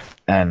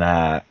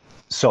 And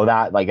so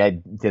that, like, I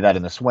did that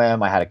in the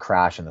swim. I had a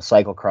crash in the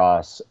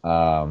cyclocross.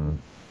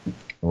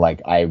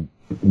 Like I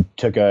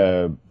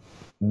took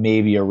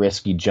maybe a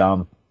risky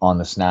jump on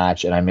the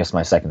snatch and I missed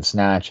my second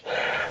snatch.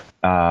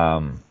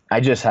 I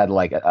just had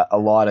like a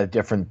lot of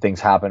different things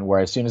happen where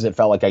as soon as it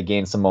felt like I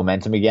gained some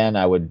momentum again,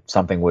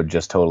 something would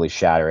just totally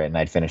shatter it, and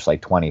I'd finish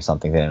like 20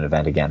 something in an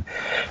event again,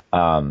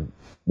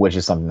 which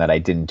is something that I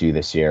didn't do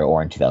this year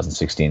or in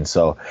 2016.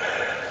 So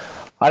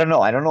I don't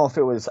know if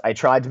it was, I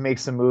tried to make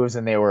some moves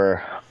and they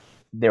were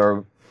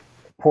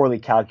poorly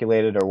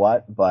calculated or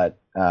what, but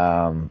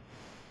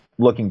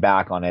looking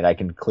back on it, I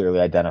can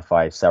clearly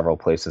identify several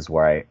places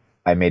where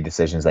I made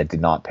decisions that did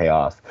not pay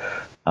off.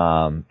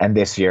 And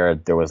this year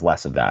there was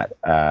less of that.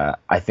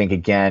 I think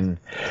again,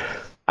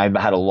 I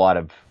had a lot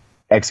of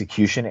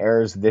execution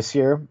errors this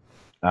year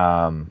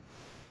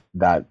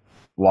that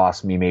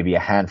lost me maybe a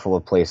handful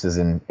of places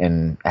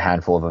in a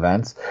handful of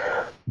events,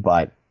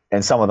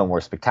 and some of them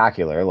were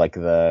spectacular, like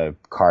the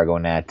cargo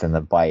net and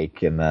the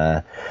bike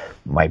and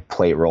my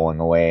plate rolling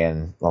away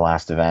in the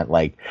last event.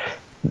 Like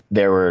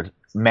there were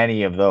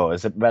many of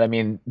those, but I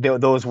mean,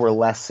 those were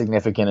less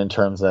significant in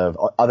terms of,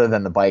 other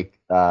than the bike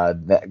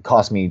that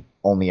cost me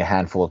only a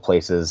handful of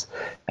places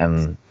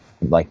and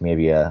like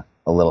maybe a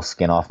little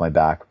skin off my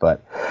back.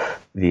 But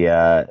at the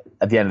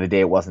end of the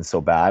day, it wasn't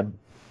so bad.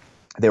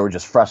 They were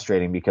just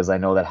frustrating because I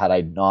know that had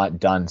I not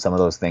done some of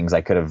those things,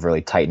 I could have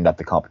really tightened up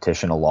the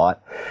competition a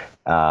lot.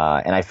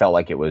 And I felt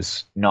like it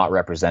was not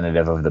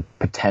representative of the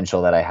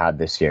potential that I had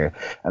this year.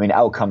 I mean,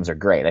 outcomes are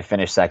great. I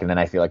finished second and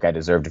I feel like I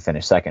deserved to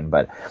finish second,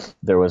 but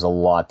there was a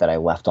lot that I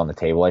left on the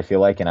table, I feel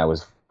like, and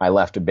I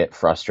left a bit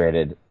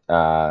frustrated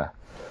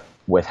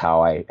with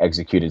how I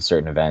executed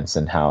certain events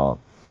and how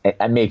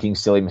I'm making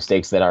silly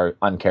mistakes that are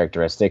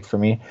uncharacteristic for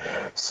me.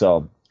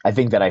 So I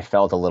think that I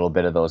felt a little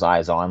bit of those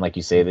eyes on, like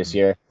you say, this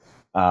year.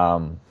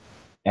 And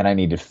I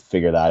need to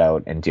figure that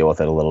out and deal with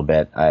it a little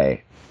bit.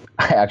 I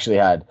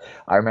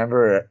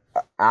remember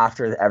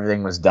after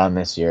everything was done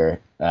this year,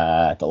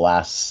 at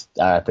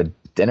the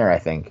dinner, I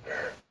think,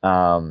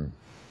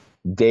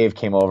 Dave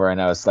came over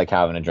and I was like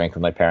having a drink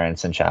with my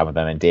parents and chatting with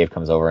them, and Dave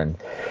comes over and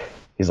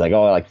he's like,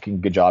 "Oh, like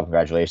good job,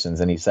 congratulations."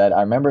 And he said,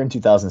 I remember in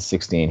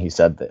 2016, he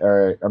said that,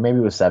 or maybe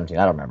it was 17,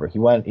 I don't remember.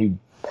 He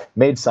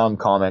made some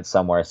comment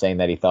somewhere saying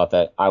that he thought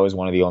that I was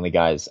one of the only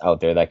guys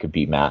out there that could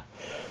beat Matt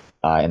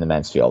in the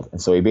men's field.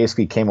 And so he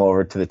basically came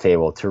over to the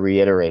table to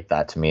reiterate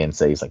that to me and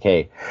say, he's like,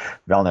 "Hey,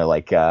 Vellner,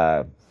 like,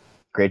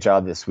 great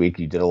job this week.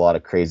 You did a lot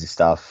of crazy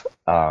stuff.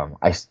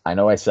 I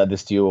know I said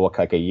this to you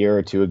like a year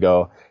or two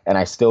ago, and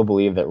I still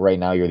believe that right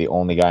now you're the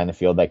only guy in the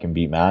field that can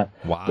beat Matt.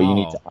 Wow. But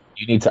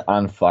you need to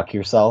unfuck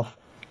yourself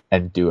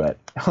and do it.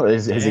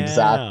 his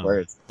exact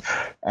words.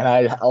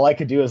 And all I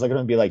could do is look at him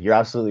and be like, "You're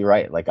absolutely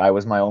right. Like, I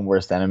was my own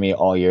worst enemy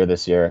all year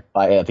this year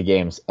at the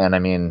games." And I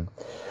mean,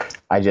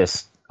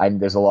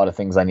 there's a lot of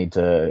things I need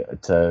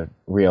to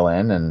reel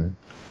in, and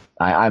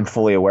I'm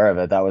fully aware of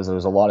it. There was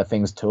a lot of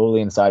things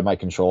totally inside my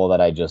control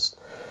that I just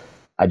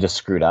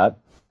screwed up.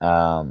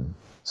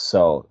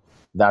 So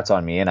that's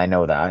on me, and I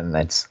know that, and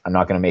I'm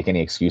not going to make any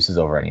excuses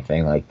over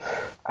anything. Like,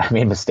 I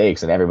made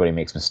mistakes, and everybody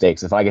makes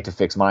mistakes. If I get to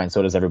fix mine,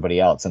 so does everybody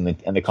else, and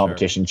the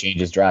competition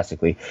changes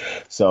drastically.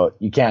 So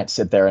you can't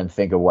sit there and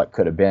think of what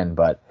could have been,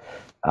 but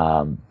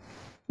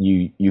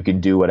you can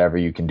do whatever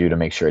you can do to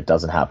make sure it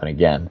doesn't happen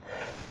again.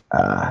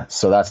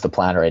 So that's the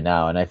plan right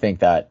now, and I think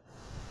that,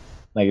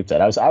 like I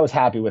said, I was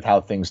happy with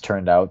how things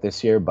turned out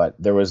this year, but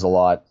there was a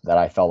lot that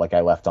I felt like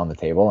I left on the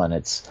table, and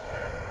it's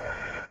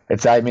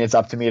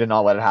up to me to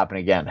not let it happen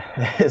again.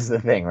 Is the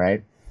thing,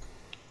 right?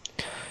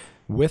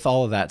 With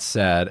all of that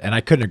said, and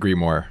I couldn't agree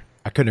more.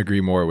 I couldn't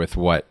agree more with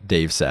what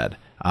Dave said.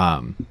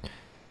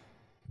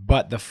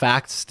 But the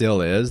fact still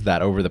is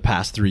that over the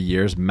past 3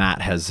 years,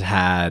 Matt has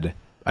had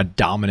a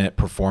dominant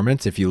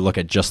performance. If you look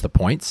at just the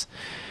points,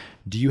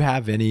 do you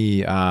have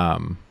any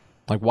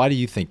why do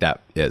you think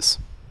that is?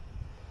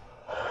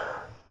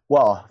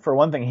 Well, for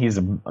one thing, he's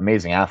an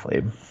amazing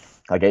athlete.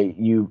 Like,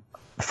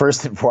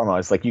 first and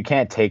foremost, like, you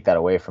can't take that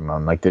away from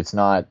him. Like, there's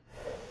not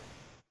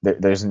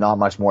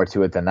much more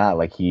to it than that.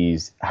 Like,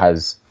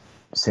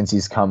 since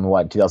he's come,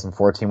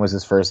 2014 was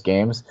his first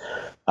games.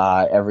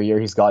 Every year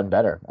he's gotten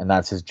better, and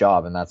that's his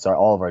job, and that's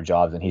all of our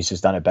jobs, and he's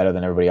just done it better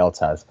than everybody else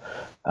has.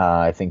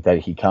 I think that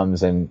he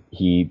comes and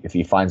if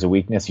he finds a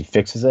weakness, he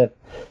fixes it.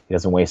 He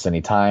doesn't waste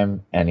any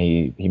time, and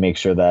he makes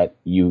sure that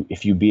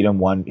if you beat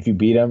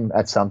him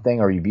at something,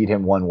 or you beat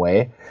him one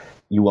way,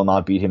 you will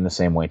not beat him the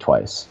same way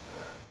twice.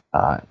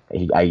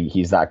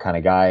 He's that kind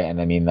of guy,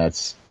 and I mean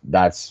that's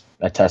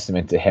a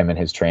testament to him and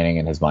his training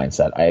and his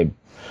mindset.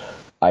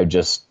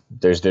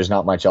 There's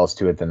not much else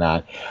to it than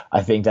that.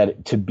 I think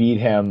that to beat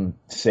him,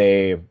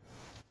 say,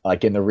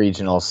 like in the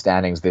regional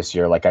standings this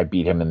year, like I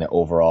beat him in the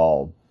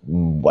overall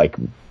like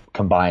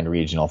combined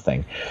regional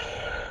thing,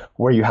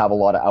 where you have a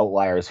lot of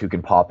outliers who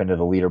can pop into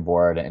the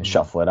leaderboard and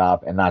shuffle it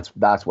up, and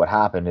that's what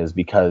happened, is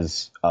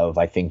because of,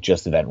 I think,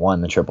 just event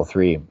one, the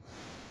 333.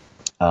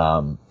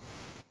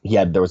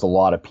 There was a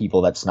lot of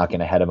people that snuck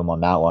in ahead of him on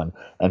that one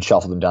and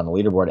shuffled him down the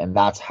leaderboard, and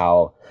that's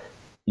how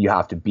you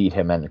have to beat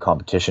him in the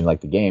competition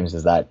like the games,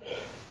 is that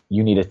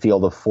you need a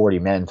field of 40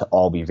 men to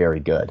all be very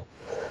good.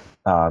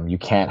 You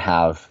can't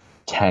have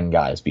 10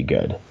 guys be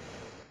good,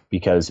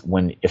 because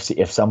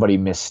if somebody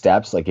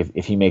missteps, like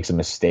if he makes a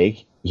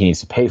mistake, he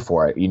needs to pay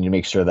for it. You need to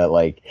make sure that,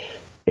 like,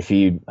 if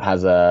he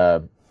has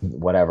a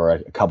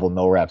couple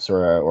no reps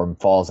or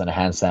falls in a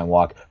handstand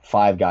walk,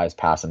 5 guys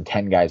pass him,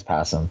 10 guys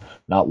pass him,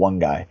 not one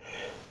guy.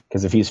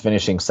 Because if he's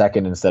finishing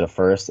second instead of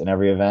first in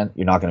every event,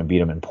 you're not going to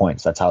beat him in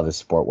points. That's how this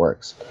sport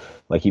works.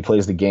 Like, he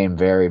plays the game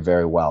very,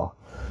 very well.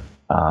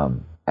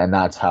 And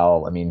that's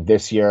how, I mean,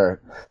 this year,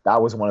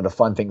 that was one of the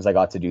fun things I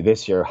got to do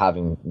this year,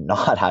 having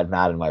not had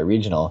Matt in my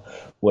regional,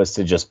 was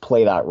to just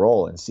play that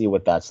role and see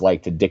what that's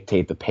like, to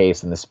dictate the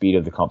pace and the speed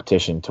of the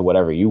competition to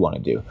whatever you want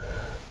to do.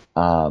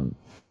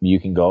 You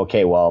can go,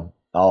 okay, well,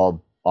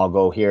 I'll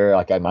go here.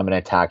 Like, I'm going to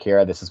attack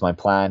here. This is my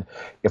plan.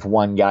 If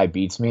one guy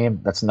beats me,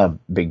 that's not a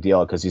big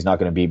deal, because he's not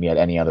going to beat me at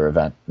any other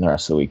event in the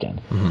rest of the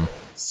weekend. Mm-hmm.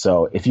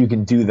 So if you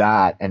can do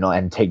that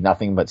and take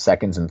nothing but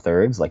seconds and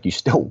thirds, like, you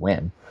still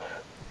win.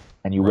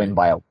 And you win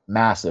by a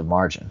massive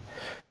margin.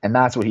 And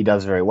that's what he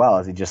does very well,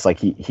 is he just, like,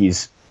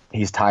 he's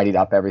tidied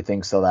up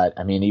everything so that,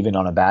 I mean, even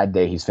on a bad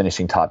day, he's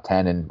finishing top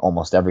 10 in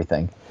almost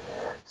everything.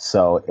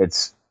 So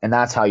and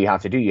that's how you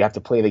have to do. You have to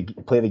play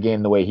the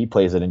game the way he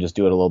plays it, and just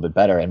do it a little bit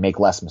better and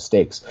make less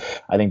mistakes.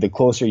 I think the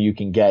closer you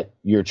can get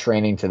your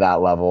training to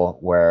that level,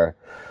 where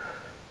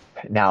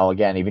now,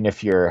 again, even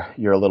if you're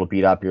a little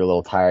beat up, you're a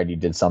little tired, you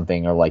did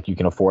something, or like you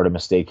can afford a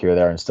mistake here or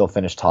there and still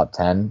finish top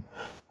 10.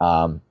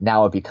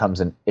 Now it becomes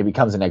an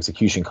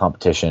execution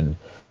competition,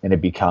 and it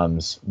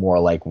becomes more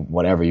like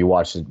whatever you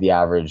watch the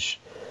average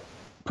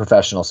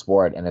professional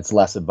sport, and it's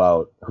less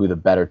about who the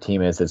better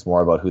team is. It's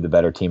more about who the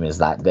better team is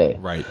that day.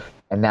 Right.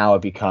 And now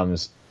it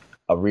becomes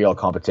a real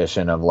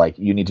competition of, like,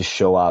 you need to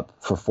show up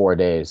for 4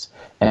 days,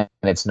 and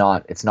it's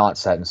not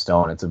set in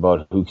stone. It's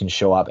about who can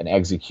show up and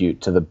execute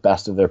to the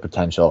best of their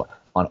potential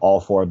on all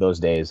 4 of those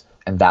days,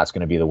 and that's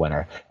going to be the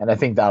winner. And I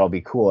think that'll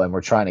be cool, and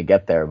we're trying to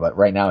get there, but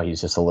right now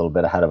he's just a little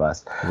bit ahead of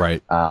us.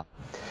 Right.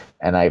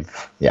 And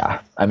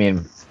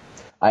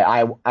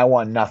I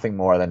want nothing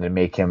more than to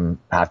make him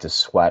have to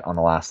sweat on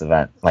the last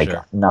event. Like,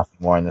 sure. Nothing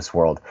more in this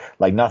world.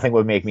 Like, nothing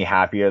would make me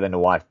happier than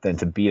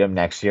to beat him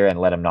next year and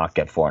let him not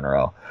get 4 in a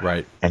row.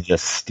 Right. And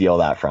just steal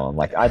that from him.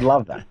 Like, I'd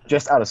love that.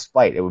 Just out of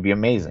spite. It would be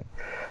amazing.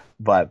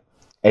 But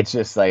it's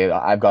just like,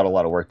 I've got a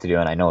lot of work to do,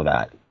 and I know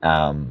that.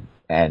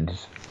 And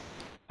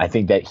I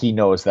think that he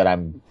knows that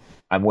I'm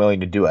I'm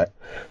willing to do it.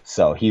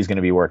 So he's going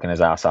to be working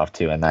his ass off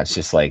too. And that's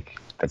just like,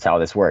 that's how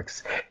this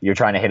works. You're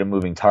trying to hit a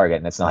moving target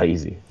and it's not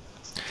easy.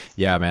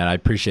 Yeah, man, I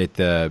appreciate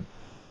the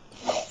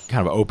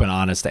kind of open,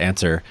 honest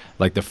answer.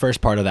 Like the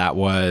first part of that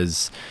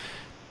was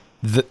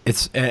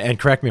and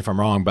correct me if I'm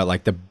wrong, but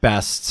like the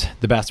best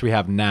we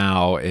have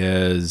now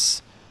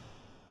is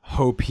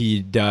hope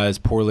he does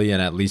poorly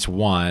in at least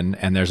one,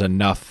 and there's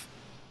enough,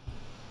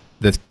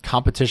 the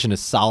competition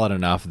is solid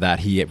enough that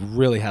he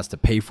really has to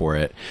pay for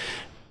it.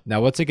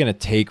 Now, what's it going to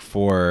take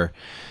for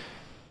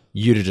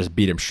you to just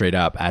beat him straight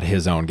up at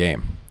his own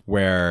game,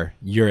 where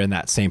you're in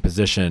that same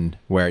position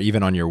where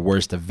even on your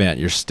worst event,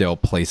 you're still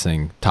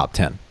placing top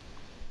 10?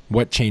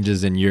 What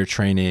changes in your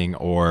training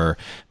or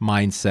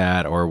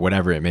mindset or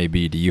whatever it may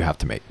be do you have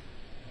to make?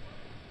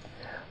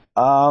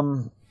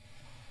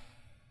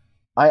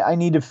 I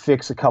need to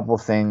fix a couple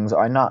things,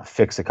 or not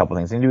fix a couple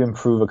things. I need to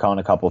improve upon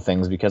a couple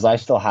things because I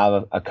still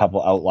have a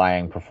couple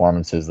outlying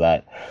performances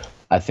that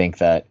I think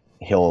that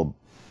he'll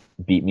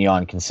beat me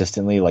on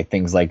consistently, like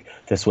things like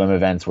the swim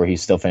events where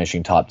he's still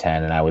finishing top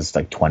 10 and I was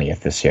like 20th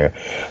this year.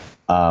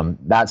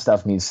 That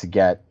stuff needs to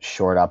get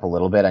shored up a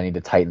little bit. I need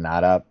to tighten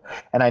that up.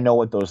 And I know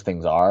what those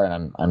things are,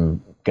 and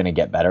I'm going to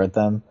get better at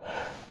them.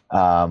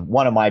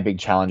 One of my big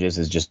challenges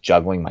is just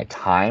juggling my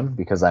time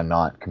because I'm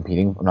not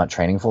competing. I'm not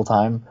training full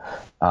time.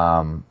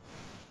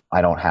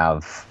 I don't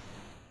have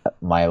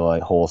my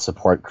whole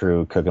support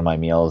crew cooking my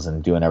meals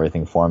and doing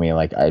everything for me.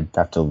 Like I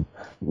have to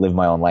live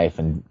my own life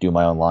and do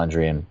my own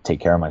laundry and take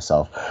care of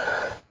myself.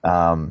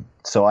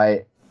 So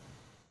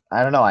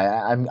I don't know.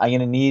 I'm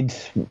gonna need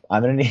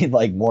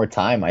like more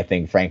time. I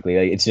think, frankly,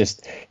 like, it's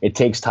just, it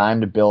takes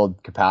time to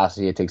build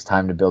capacity. It takes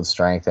time to build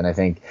strength. And I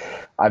think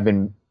I've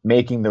been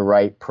making the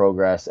right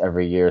progress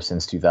every year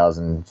since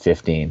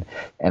 2015.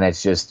 And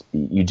it's just,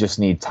 you just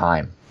need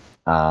time.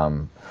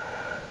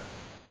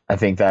 I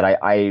think that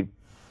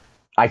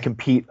I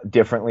compete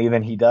differently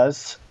than he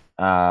does.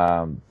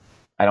 I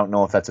don't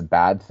know if that's a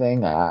bad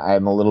thing.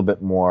 I'm a little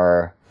bit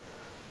more,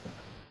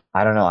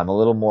 I don't know, I'm a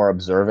little more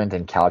observant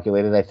and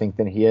calculated, I think,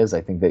 than he is.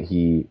 I think that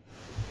he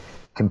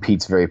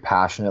competes very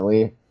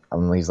passionately.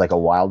 He's like a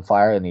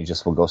wildfire and he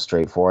just will go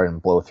straight for it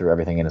and blow through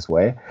everything in his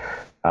way.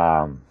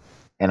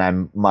 And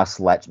I'm much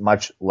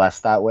less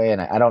that way.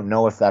 And I don't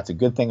know if that's a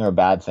good thing or a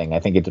bad thing. I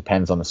think it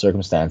depends on the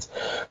circumstance.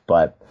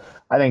 But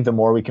I think the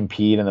more we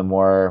compete and the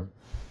more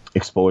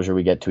exposure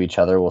we get to each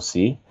other, we'll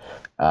see.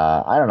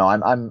 I don't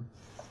know.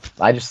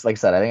 I just, like I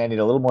said, I think I need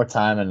a little more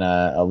time and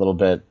a little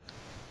bit,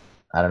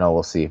 I don't know.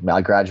 We'll see.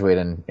 I graduate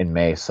in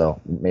May, so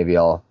maybe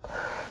I'll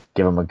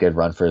give him a good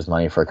run for his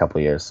money for a couple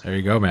of years. There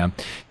you go, man.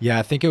 Yeah,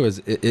 I think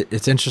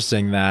it's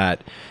interesting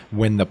that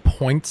when the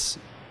points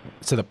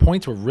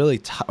were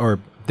really or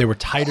they were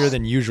tighter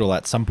than usual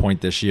at some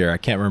point this year. I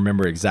can't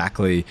remember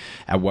exactly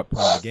at what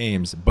point of the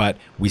games, but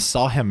we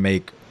saw him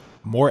make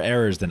more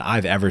errors than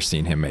I've ever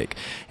seen him make.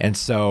 And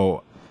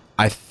so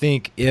I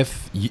think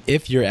if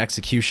your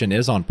execution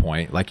is on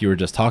point, like you were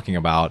just talking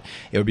about,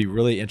 it would be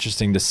really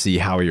interesting to see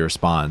how he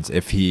responds.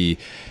 If he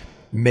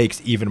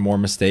makes even more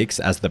mistakes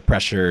as the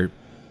pressure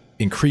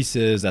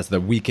increases, as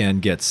the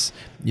weekend gets,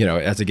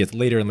 as it gets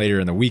later and later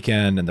in the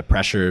weekend and the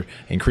pressure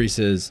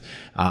increases,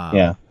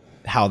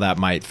 how that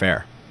might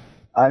fare.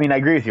 I mean, I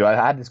agree with you. I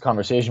had this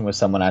conversation with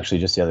someone actually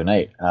just the other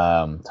night,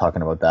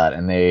 talking about that.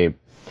 And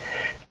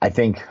I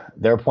think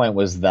their point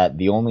was that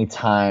the only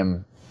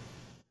time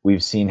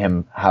we've seen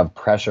him have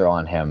pressure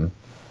on him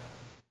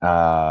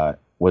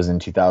was in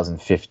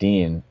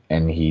 2015,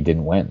 and he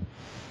didn't win.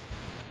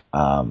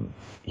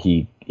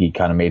 He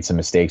kind of made some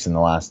mistakes in the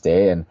last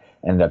day and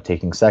ended up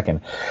taking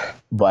second.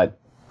 But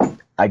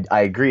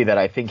I agree that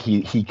I think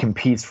he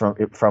competes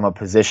from a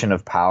position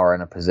of power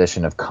and a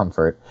position of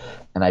comfort,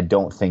 and I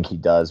don't think he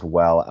does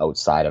well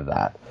outside of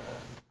that.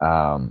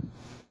 And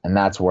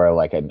that's where,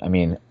 like, I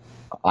mean,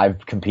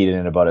 I've competed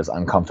in about as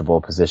uncomfortable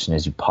a position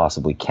as you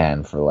possibly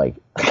can for like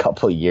a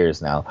couple of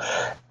years now.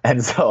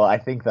 And so I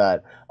think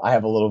that I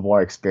have a little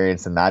more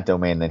experience in that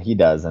domain than he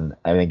does. And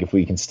I think if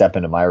we can step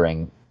into my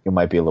ring, it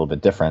might be a little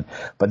bit different,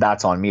 but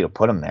that's on me to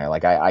put him there.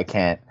 Like I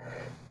can't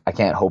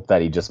hope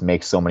that he just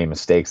makes so many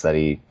mistakes that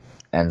he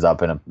ends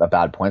up in a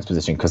bad points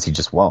position, because he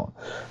just won't.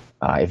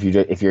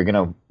 If you're going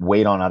to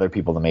wait on other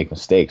people to make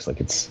mistakes,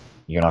 like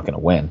you're not going to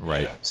win.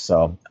 Right.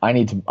 So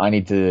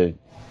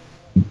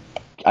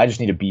I just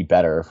need to be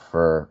better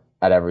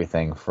at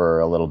everything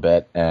for a little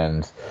bit,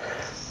 and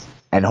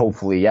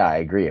hopefully, yeah, I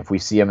agree. If we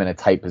see him in a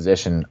tight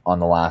position on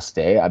the last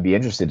day, I'd be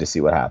interested to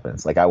see what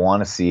happens. Like I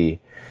want to see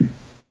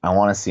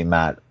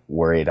Mat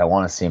worried. I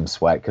want to see him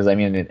sweat, because I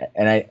mean,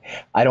 and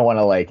I don't want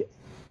to, like,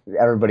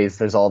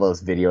 there's all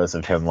those videos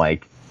of him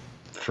like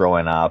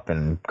throwing up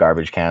and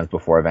garbage cans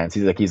before events.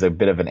 He's a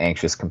bit of an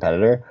anxious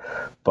competitor,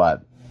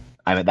 but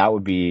I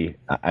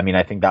mean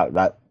I think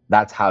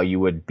that's how you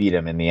would beat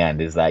him in the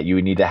end, is that you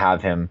would need to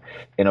have him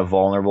in a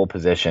vulnerable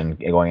position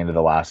going into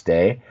the last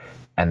day.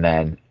 And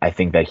then I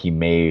think that he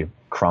may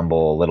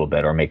crumble a little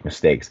bit or make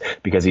mistakes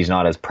because he's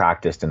not as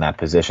practiced in that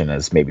position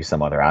as maybe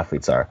some other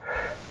athletes are.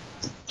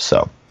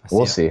 So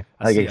we'll see.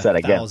 Like I said,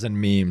 again,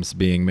 1,000 memes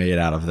being made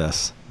out of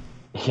this.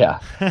 Yeah.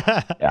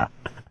 Yeah.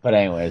 But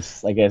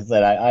anyways, like I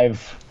said,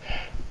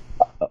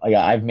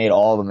 I've made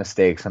all the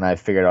mistakes and I've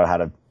figured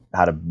out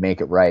how to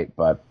make it right.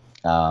 But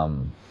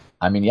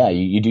I mean, yeah,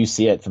 you do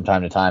see it from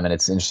time to time, and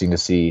it's interesting to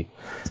see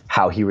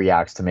how he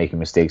reacts to making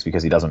mistakes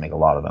because he doesn't make a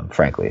lot of them,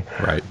 frankly.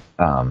 Right.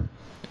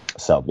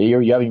 So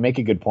you make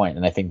a good point,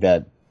 and I think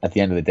that at the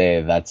end of the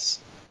day,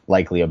 that's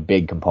likely a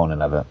big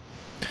component of it.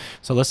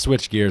 So let's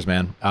switch gears,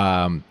 man.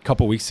 A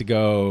couple weeks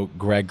ago,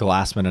 Greg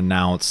Glassman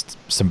announced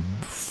some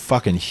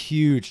fucking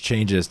huge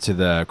changes to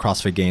the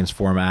CrossFit Games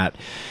format.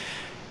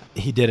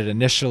 He did it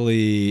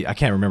initially, I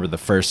can't remember the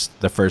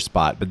first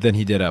spot, but then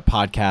he did a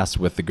podcast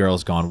with the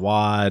Girls Gone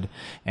WOD,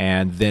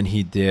 and then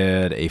he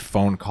did a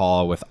phone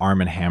call with Arm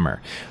 &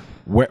 Hammer.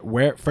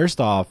 Where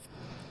first off,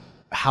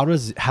 how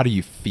do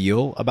you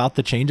feel about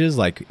the changes?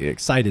 Like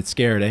excited,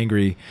 scared,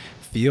 angry,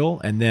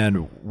 feel, and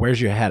then where's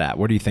your head at?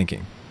 What are you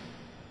thinking?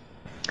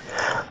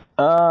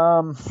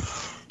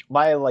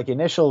 My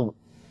initial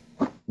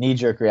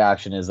knee-jerk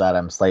reaction is that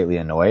I'm slightly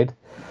annoyed.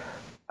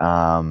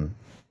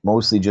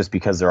 Mostly just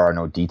because there are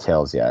no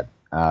details yet.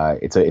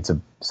 It's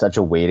such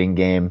a waiting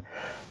game.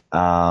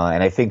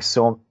 And I think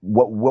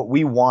what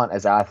we want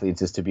as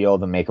athletes is to be able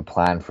to make a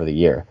plan for the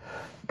year.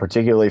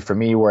 Particularly for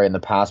me, where in the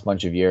past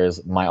bunch of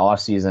years, my off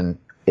season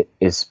it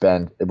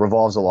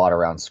revolves a lot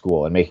around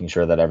school and making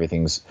sure that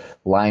everything's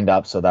lined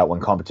up so that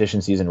when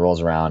competition season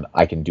rolls around,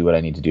 I can do what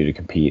I need to do to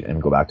compete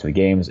and go back to the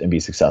games and be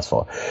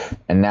successful.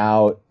 And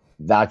now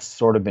that's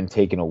sort of been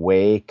taken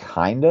away,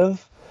 kind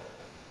of.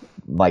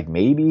 Like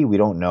maybe, we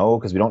don't know,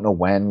 because we don't know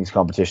when these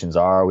competitions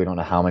are. We don't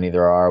know how many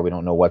there are. We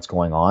don't know what's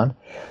going on.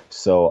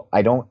 So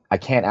I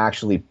can't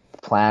actually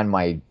plan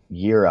my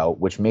year out,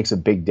 which makes a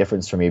big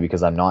difference for me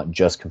because I'm not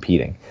just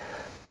competing.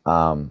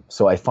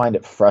 So I find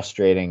it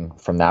frustrating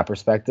from that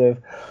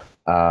perspective.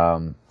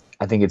 I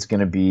think it's going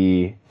to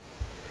be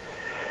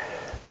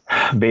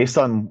based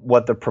on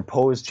what the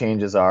proposed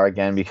changes are,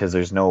 again, because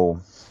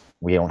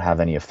we don't have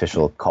any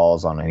official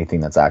calls on anything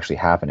that's actually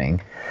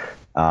happening.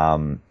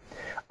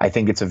 I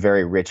think it's a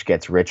very rich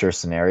gets richer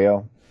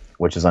scenario,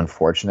 which is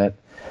unfortunate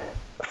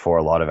for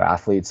a lot of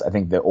athletes. I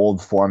think the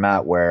old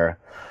format where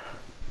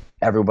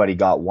everybody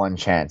got one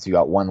chance, you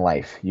got one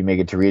life, you make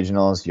it to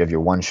regionals, you have your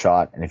one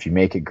shot, and if you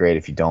make it, great.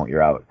 If you don't,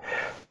 you're out.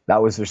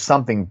 There's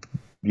something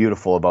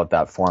beautiful about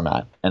that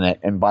format.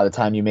 And by the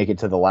time you make it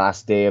to the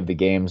last day of the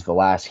games, the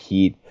last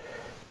heat,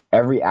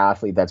 every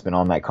athlete that's been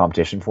on that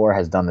competition floor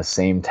has done the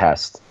same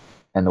test,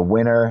 and the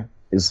winner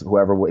is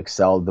whoever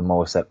excelled the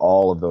most at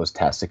all of those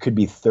tests. It could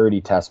be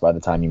 30 tests by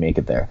the time you make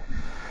it there.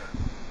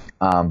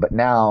 But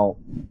now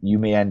you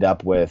may end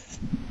up with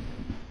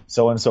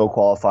so-and-so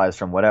qualifies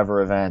from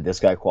whatever event, this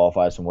guy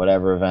qualifies from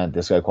whatever event,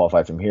 this guy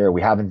qualified from here.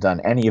 We haven't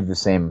done any of the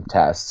same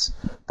tests,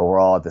 but we're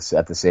all at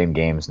the same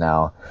games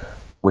now,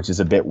 which is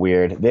a bit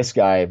weird. This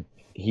guy,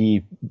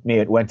 he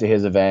went to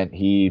his event,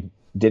 he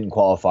didn't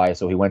qualify,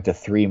 so he went to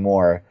 3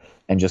 more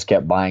and just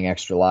kept buying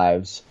extra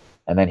lives,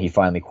 and then he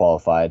finally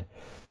qualified.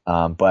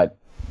 But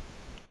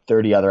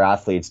 30 other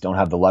athletes don't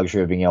have the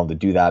luxury of being able to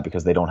do that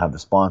because they don't have the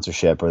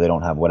sponsorship or they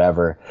don't have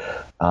whatever.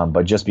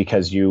 But just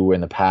because you in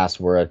the past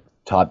were a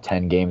top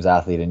 10 games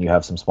athlete and you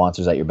have some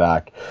sponsors at your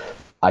back,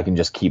 I can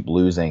just keep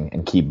losing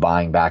and keep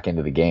buying back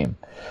into the game.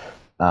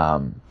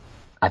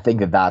 I think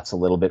that that's a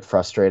little bit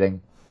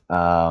frustrating.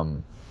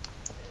 And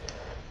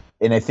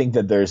I think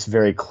that there's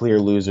very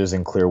clear losers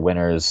and clear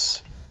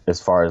winners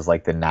as far as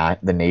like the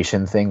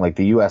nation thing. Like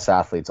the U.S.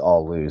 athletes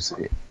all lose,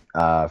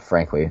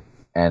 frankly.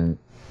 And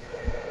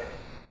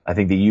I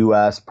think the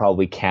U.S.,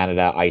 probably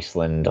Canada,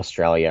 Iceland,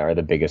 Australia are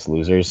the biggest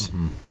losers.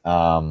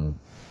 Mm-hmm.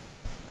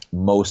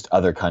 Most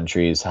other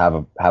countries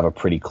have a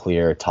pretty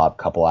clear top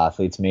couple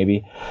athletes,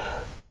 maybe.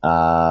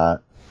 So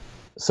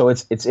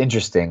it's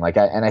interesting.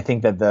 I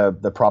think that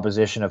the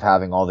proposition of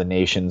having all the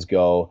nations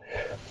go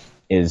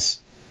is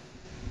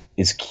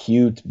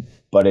cute,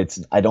 but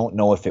I don't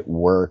know if it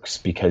works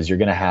because you're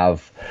going to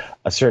have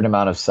a certain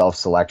amount of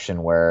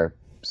self-selection where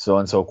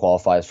so-and-so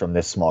qualifies from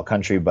this small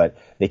country, but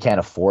they can't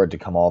afford to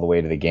come all the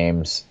way to the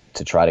games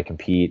to try to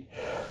compete.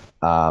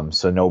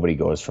 So nobody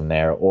goes from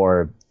there.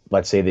 Or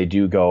let's say they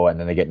do go and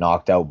then they get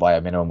knocked out by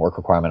a minimum work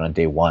requirement on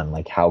day one.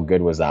 Like, how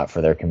good was that for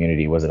their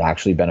community? Was it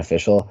actually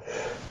beneficial?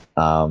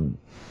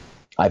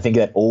 I think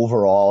that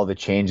overall the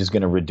change is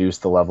going to reduce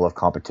the level of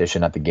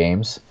competition at the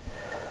games.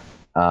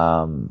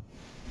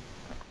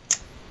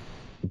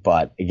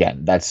 But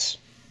again, that's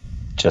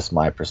just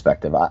my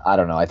perspective. I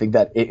don't know. I think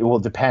that it will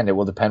depend. It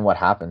will depend what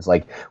happens.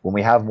 Like when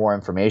we have more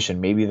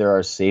information, maybe there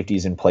are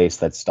safeties in place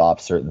that stop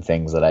certain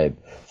things that I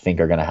think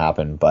are going to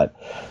happen. But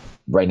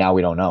right now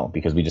we don't know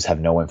because we just have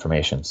no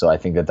information. So I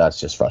think that that's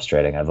just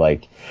frustrating.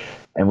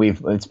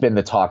 It's been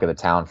the talk of the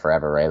town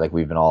forever, right? Like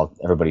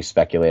everybody's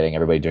speculating,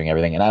 everybody doing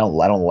everything. And I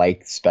don't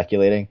like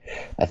speculating.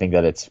 I think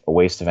that it's a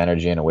waste of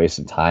energy and a waste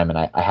of time. And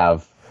I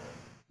have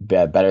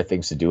better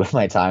things to do with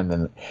my time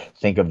than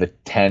think of the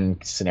 10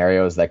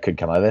 scenarios that could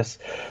come out of this.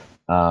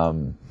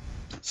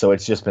 So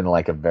it's just been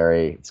like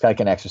it's like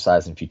an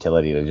exercise in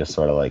futility to just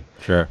sort of like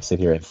Sure. sit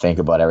here and think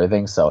about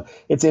everything. So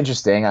it's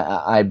interesting.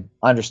 I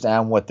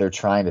understand what they're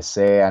trying to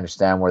say. I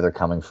understand where they're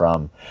coming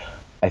from.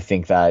 I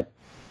think that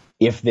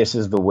if this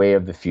is the way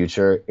of the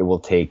future, it will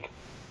take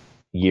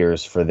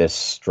years for this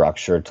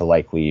structure to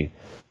likely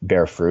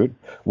bear fruit,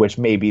 which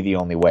may be the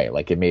only way.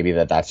 Like it may be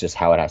that's just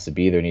how it has to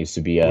be. There needs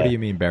to be What do you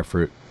mean bear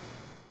fruit?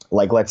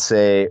 Like, let's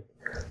say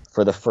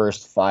for the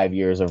first 5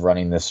 years of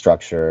running this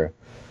structure,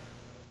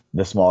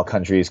 the small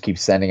countries keep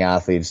sending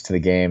athletes to the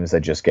games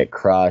that just get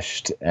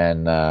crushed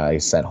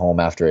and sent home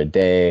after a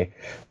day.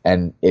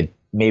 And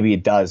maybe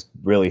it does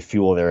really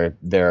fuel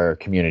their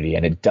community,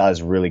 and it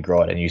does really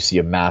grow it. And you see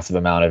a massive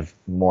amount of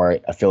more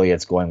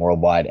affiliates going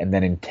worldwide. And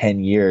then in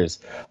 10 years,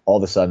 all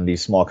of a sudden,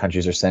 these small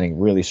countries are sending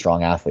really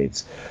strong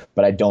athletes.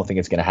 But I don't think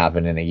it's going to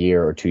happen in a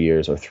year or 2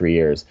 years or 3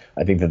 years.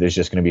 I think that there's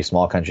just going to be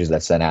small countries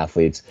that send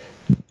athletes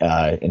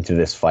into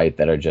this fight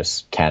that are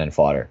just cannon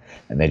fodder,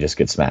 and they just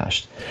get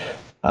smashed.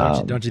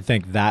 Don't you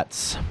think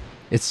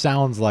it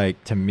sounds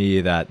like to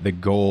me that the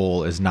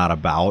goal is not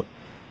about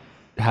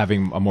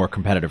having a more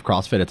competitive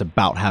CrossFit. It's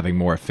about having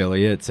more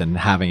affiliates and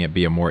having it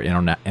be a more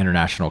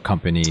international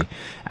company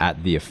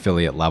at the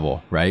affiliate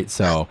level, right?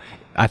 So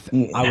I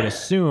would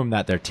assume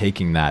that they're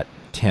taking that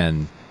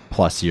 10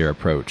 plus year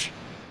approach.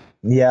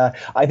 Yeah,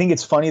 I think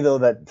it's funny though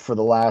that for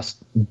the last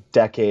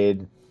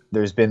decade,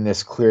 there's been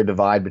this clear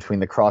divide between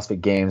the CrossFit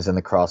Games and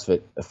the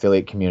CrossFit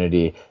affiliate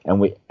community,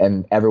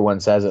 and everyone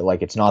says it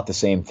like it's not the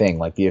same thing.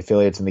 Like the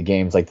affiliates and the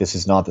games, like this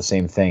is not the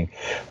same thing.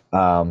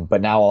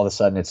 But now all of a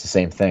sudden it's the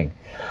same thing,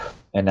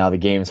 and now the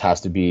games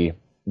has to be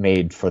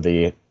made for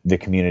the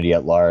community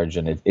at large,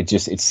 and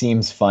it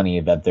seems funny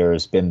that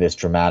there's been this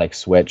dramatic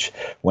switch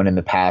when in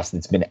the past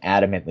it's been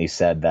adamantly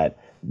said that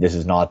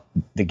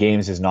the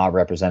games is not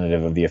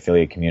representative of the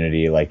affiliate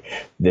community. Like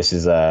this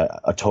is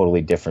a totally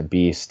different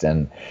beast,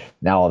 and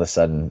now all of a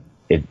sudden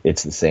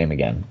it's the same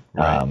again.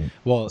 Right.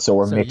 So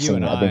we're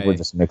mixing. I think we're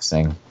just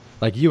mixing.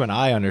 Like you and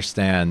I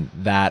understand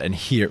that, and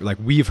here, like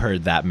we've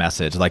heard that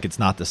message, like it's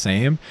not the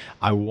same.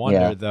 I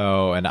wonder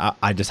though, and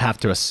I just have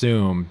to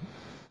assume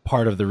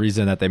part of the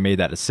reason that they made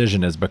that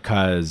decision is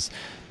because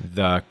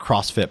the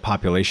CrossFit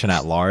population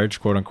at large,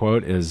 quote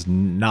unquote, is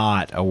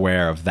not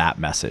aware of that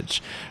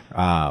message.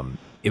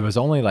 It was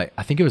only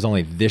I think it was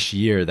only this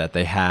year that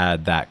they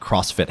had that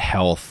CrossFit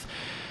Health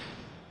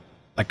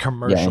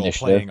commercial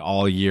playing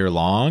all year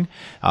long.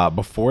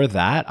 Before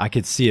that, I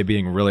could see it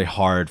being really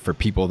hard for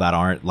people that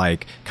aren't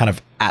kind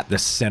of at the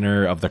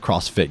center of the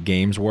CrossFit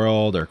Games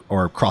world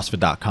or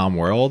CrossFit.com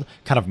world,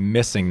 kind of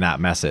missing that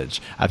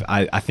message.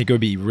 I think it would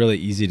be really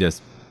easy to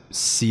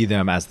see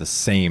them as the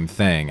same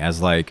thing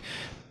as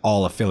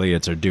all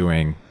affiliates are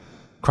doing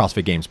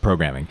CrossFit Games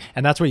programming.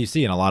 And that's what you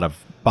see in a lot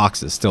of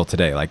boxes still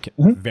today,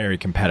 very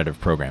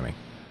competitive programming.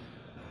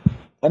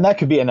 And that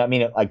could be, and I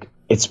mean,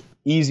 it's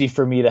easy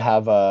for me to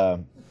have a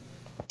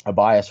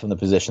bias from the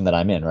position that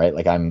I'm in, right?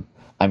 Like I'm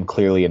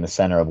clearly in the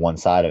center of one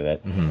side of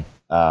it.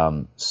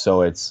 Mm-hmm.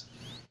 So it's,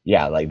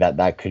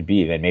 that could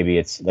be that maybe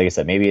it's, like I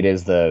said, maybe it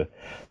is the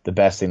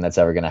best thing that's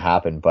ever going to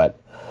happen. But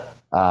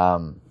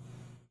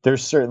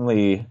there's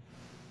certainly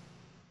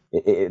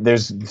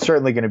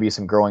going to be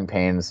some growing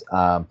pains,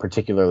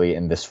 particularly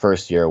in this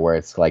first year where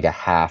it's like a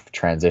half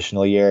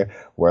transitional year,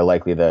 where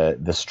likely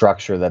the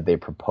structure that they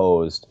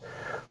proposed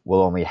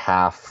will only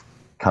half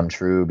come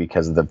true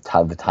because of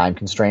the time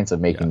constraints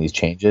of making these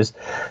changes.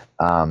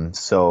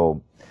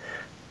 So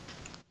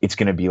it's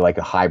going to be like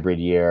a hybrid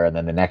year, and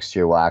then the next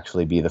year will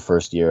actually be the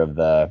first year of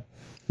the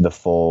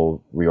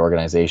full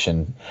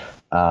reorganization.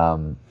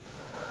 But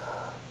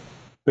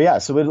yeah,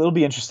 so it'll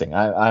be interesting.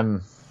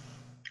 I'm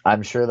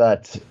sure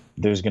that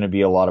there's going to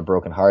be a lot of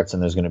broken hearts,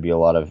 and there's going to be a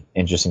lot of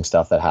interesting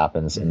stuff that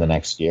happens in the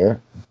next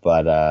year.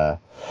 But I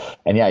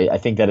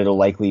think that it'll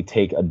likely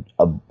take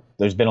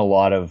there's been a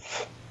lot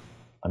of,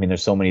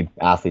 there's so many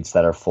athletes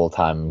that are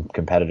full-time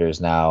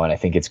competitors now, and I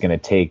think it's going to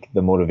take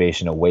the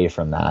motivation away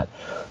from that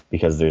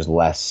because there's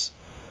less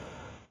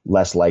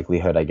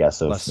likelihood, I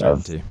guess, of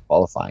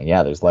qualifying.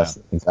 Yeah, there's less.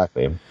 Yeah.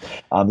 Exactly.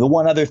 The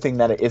one other thing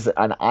that is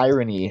an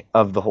irony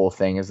of the whole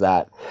thing is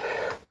that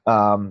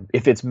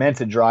if it's meant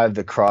to drive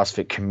the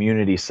CrossFit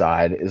community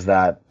side, is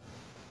that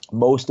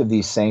most of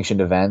these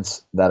sanctioned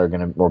events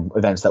or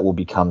events that will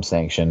become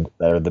sanctioned,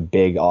 that are the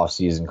big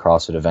off-season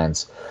CrossFit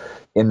events,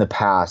 in the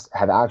past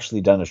have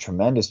actually done a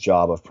tremendous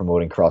job of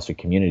promoting CrossFit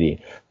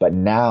community, but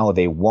now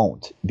they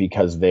won't,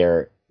 because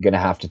they're going to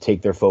have to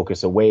take their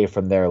focus away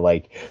from their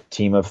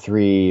team of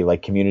three,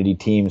 community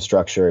team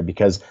structure,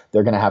 because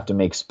they're going to have to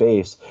make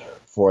space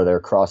for their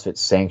CrossFit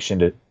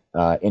sanctioned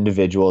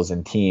individuals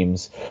and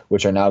teams,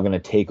 which are now going to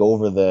take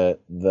over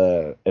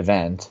the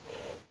event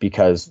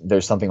because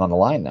there's something on the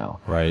line now.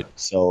 Right.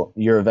 So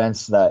your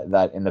events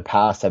that in the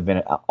past have been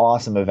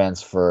awesome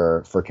events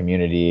for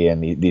community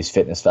and these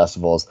fitness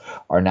festivals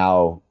are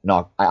now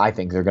not. I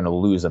think they're going to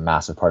lose a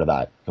massive part of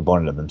that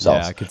component of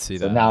themselves. Yeah, I could see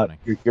so that. Now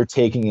you're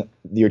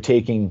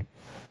taking,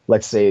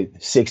 let's say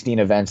 16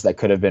 events that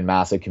could have been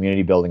massive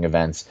community building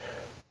events.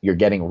 You're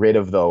getting rid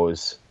of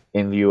those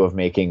in lieu of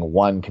making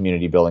one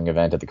community building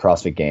event at the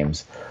CrossFit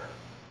Games,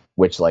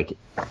 which, like,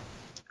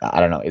 I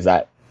don't know, is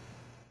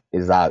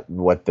that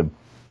what the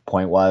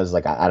point was?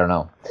 Like, I don't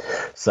know.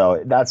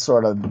 So that's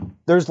sort of,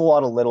 there's a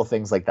lot of little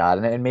things like that,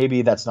 and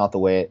maybe that's not the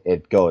way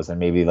it goes, and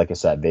maybe, like I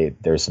said,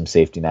 there's some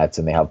safety nets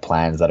and they have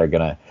plans that are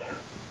gonna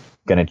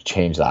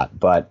change that.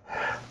 But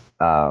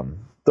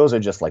those are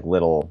just like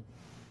little,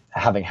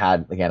 having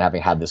had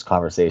this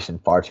conversation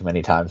far too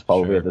many times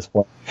probably Sure. at this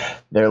point,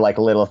 they're like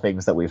little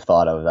things that we've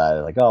thought of that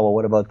are like, oh well,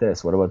 what about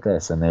this,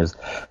 and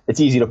it's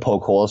easy to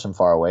poke holes from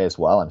far away as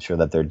well. I'm sure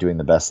that they're doing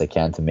the best they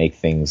can to make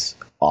things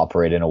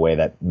operate in a way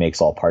that makes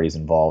all parties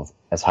involved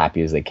as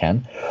happy as they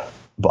can,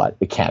 but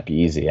it can't be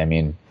easy. I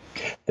mean,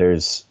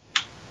 there's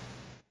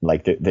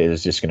going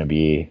to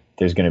be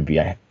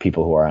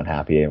people who are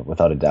unhappy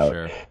without a doubt.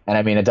 Sure. And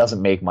I mean, it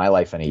doesn't make my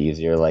life any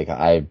easier. Like,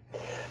 I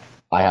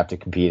have to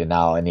compete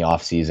now in the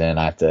off season.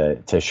 I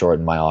have to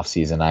shorten my off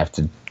season. I have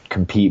to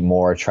compete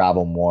more,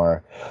 travel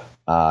more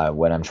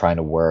when I'm trying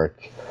to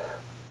work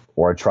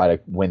or try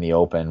to win the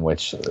Open,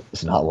 which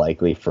is not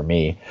likely for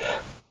me.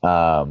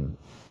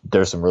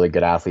 There's some really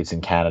good athletes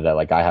in Canada.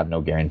 Like, I have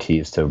no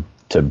guarantees to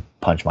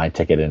punch my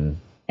ticket in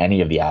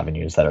any of the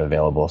avenues that are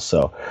available.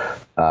 So,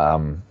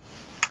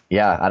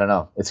 yeah, I don't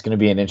know. It's going to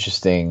be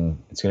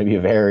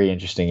a very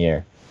interesting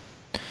year.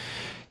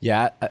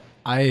 Yeah,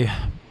 I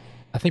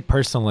think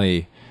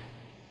personally,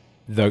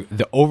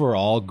 the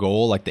overall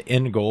goal, like the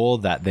end goal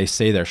that they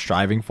say they're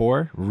striving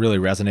for, really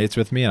resonates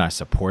with me, and I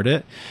support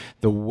it.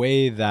 The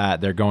way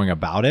that they're going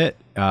about it,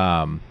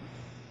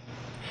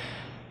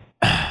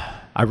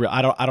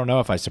 I don't know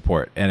if I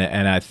support,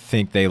 and I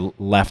think they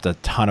left a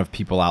ton of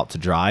people out to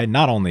dry.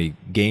 Not only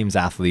games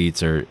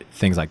athletes or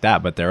things like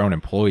that, but their own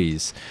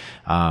employees.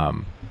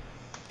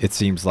 It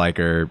seems like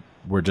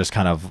we're just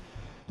kind of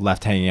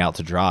left hanging out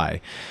to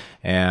dry,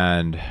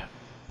 and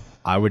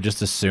I would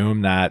just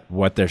assume that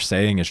what they're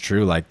saying is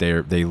true. Like,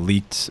 they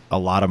leaked a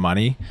lot of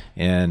money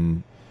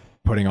in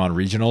putting on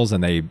regionals,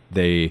 and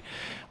they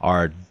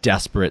are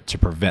desperate to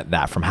prevent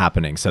that from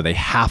happening. So they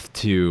have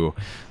to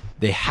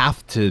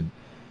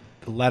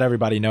let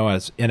everybody know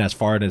as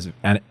far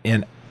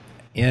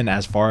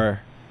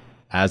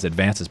as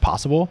advanced as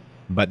possible,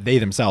 but they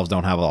themselves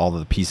don't have all of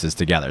the pieces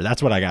together.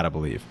 That's what I gotta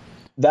believe.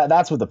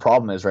 That's what the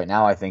problem is right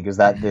now, I think, is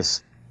that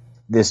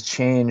this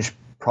change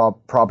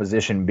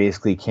proposition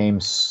basically came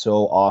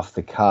so off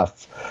the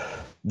cuff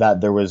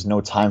that there was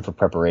no time for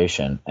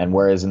preparation. And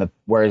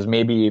whereas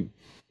maybe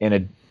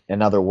in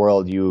another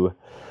world you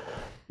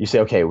say,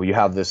 okay, well, you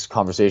have this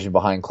conversation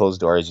behind closed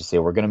doors. You say,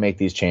 we're going to make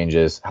these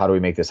changes. How do we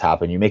make this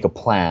happen? You make a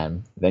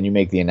plan, then you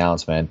make the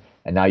announcement,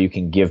 and now you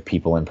can give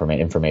people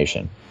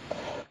information.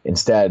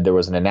 Instead, there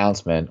was an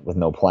announcement with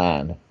no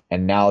plan,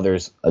 and now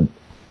there's a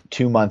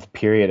 2-month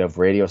period of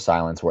radio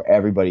silence where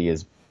everybody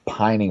is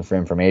pining for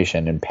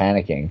information and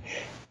panicking,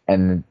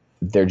 and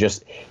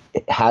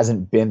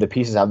the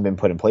pieces haven't been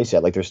put in place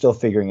yet. Like, they're still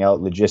figuring out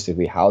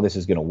logistically how this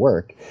is going to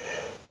work,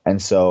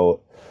 and so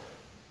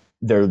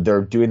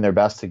they're doing their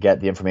best to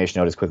get the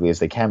information out as quickly as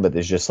they can, but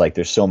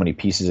there's so many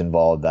pieces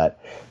involved that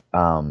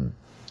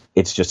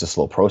it's just a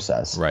slow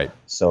process. Right.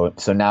 So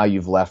now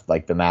you've left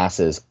like the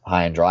masses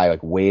high and dry,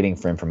 like waiting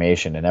for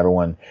information, and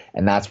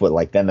that's what,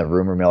 like, then the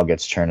rumor mill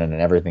gets churning and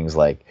everything's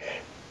like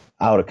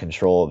out of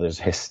control. There's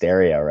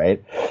hysteria,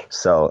 right?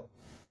 So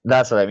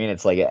that's what I mean.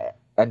 It's like,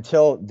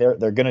 until they're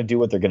going to do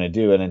what they're going to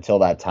do, and until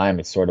that time,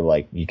 it's sort of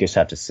like you just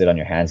have to sit on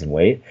your hands and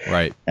wait.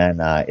 Right. And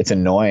it's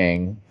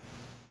annoying,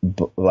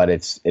 but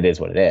it is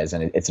what it is,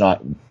 and it's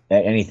not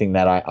anything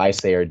that I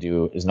say or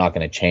do is not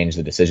going to change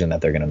the decision that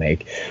they're going to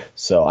make.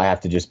 So I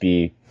have to just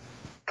be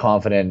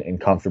confident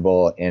and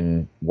comfortable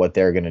in what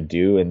they're going to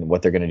do, and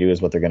what they're going to do is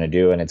what they're going to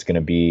do, and it's going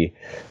to be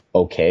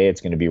okay.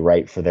 It's going to be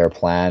right for their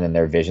plan and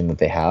their vision that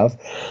they have.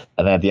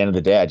 And then at the end of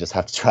the day, I just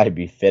have to try to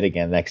be fit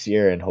again next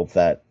year and hope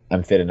that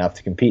I'm fit enough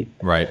to compete.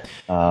 Right.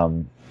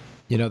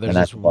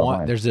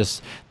 There's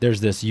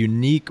this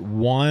unique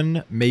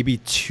 1, maybe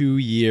 2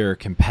 year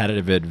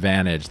competitive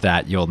advantage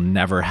that you'll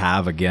never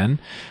have again,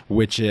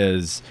 which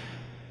is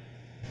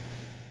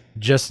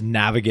just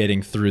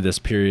navigating through this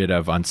period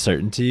of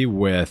uncertainty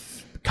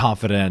with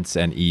confidence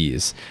and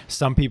ease.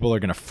 Some people are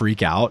going to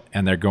freak out,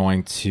 and they're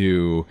going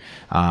to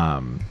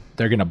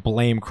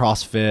blame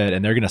CrossFit,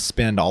 and they're going to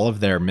spend all of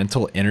their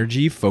mental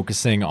energy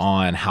focusing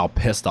on how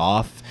pissed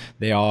off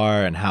they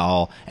are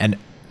and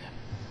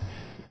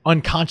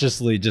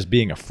unconsciously just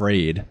being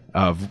afraid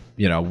of,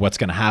 what's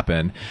going to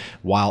happen,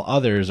 while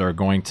others are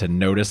going to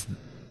notice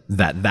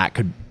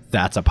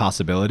that's a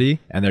possibility,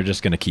 and they're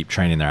just going to keep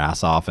training their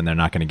ass off, and they're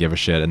not going to give a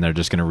shit, and they're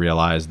just going to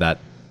realize that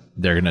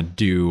they're going to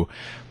do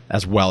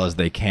as well as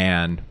they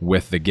can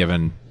with the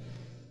given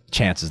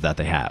chances that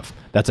they have.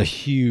 That's a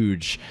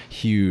huge,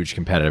 huge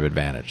competitive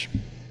advantage.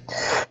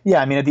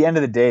 Yeah, I mean, at the end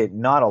of the day,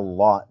 not a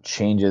lot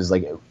changes.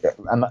 Like,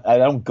 I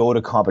don't go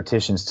to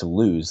competitions to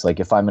lose. Like,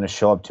 if I'm going to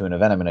show up to an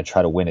event, I'm going to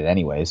try to win it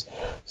anyways.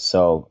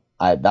 So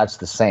that's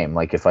the same.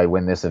 Like, if I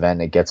win this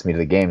event and it gets me to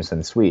the games,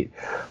 then sweet.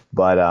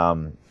 But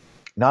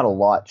not a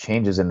lot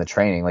changes in the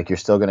training. Like you're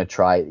still going to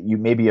try, you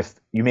maybe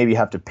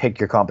have to pick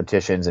your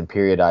competitions and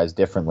periodize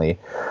differently,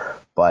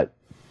 but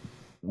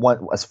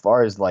as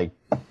far as like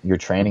your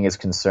training is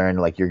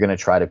concerned, like you're going to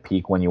try to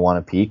peak when you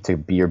want to peak to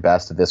be your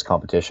best at this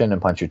competition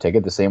and punch your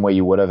ticket the same way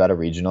you would have at a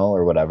regional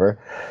or whatever.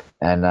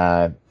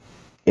 And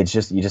it's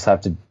just, you just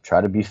have to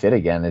try to be fit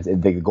again.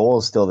 The goal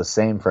is still the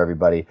same for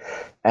everybody.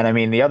 And I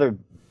mean, the other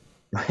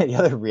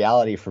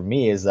reality for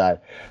me is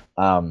that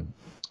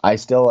I'm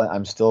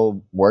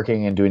still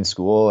working and doing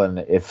school, and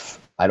if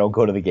I don't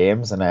go to the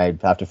games and I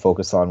have to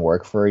focus on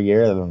work for a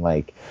year, then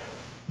like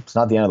it's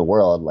not the end of the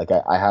world. Like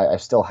I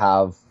still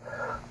have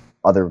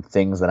other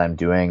things that I'm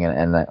doing,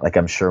 and like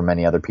I'm sure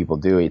many other people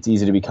do. It's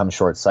easy to become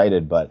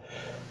short-sighted, but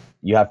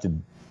you have to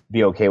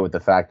be okay with the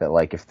fact that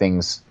like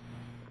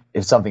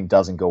if something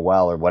doesn't go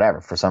well or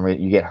whatever, for some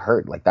reason you get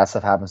hurt, like that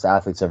stuff happens to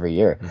athletes every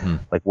year. Mm-hmm.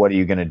 Like what are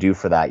you going to do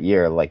for that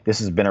year? Like this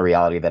has been a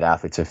reality that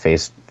athletes have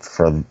faced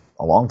for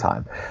a long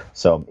time.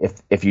 So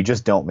if you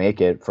just don't make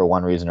it for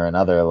one reason or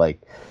another,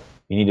 like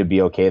you need to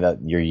be okay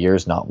that your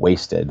year's not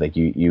wasted. Like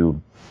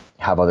you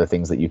have other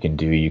things that you can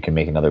do. You can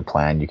make another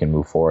plan. You can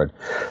move forward.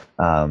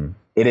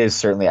 It is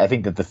certainly, I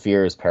think that the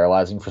fear is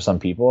paralyzing for some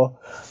people.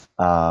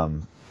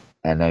 And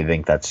I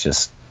think that's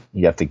just,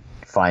 you have to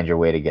find your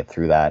way to get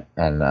through that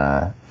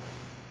and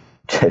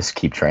just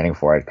keep training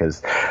for it.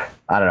 Cause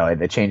I don't know,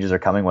 the changes are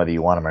coming whether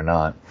you want them or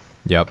not.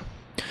 Yep.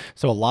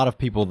 So a lot of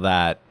people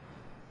that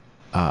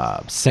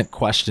sent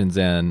questions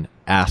in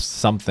asked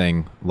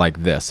something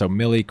like this. So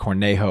Millie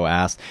Cornejo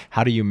asked,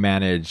 how do you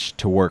manage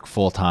to work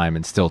full-time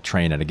and still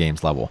train at a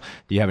games level?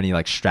 Do you have any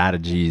like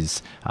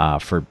strategies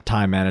for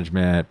time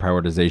management,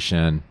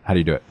 prioritization? How do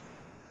you do it?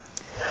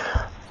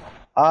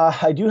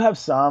 I do have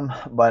some,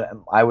 but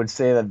I would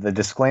say that the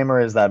disclaimer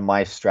is that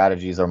my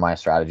strategies are my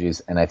strategies,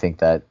 and I think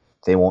that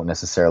they won't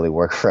necessarily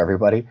work for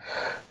everybody.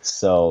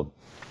 So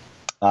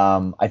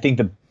I think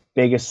the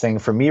biggest thing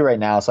for me right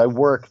now, so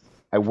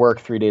I work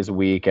 3 days a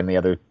week, and the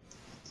other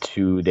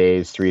 3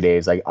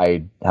 days,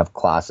 I have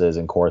classes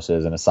and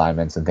courses and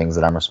assignments and things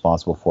that I'm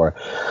responsible for.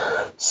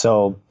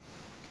 So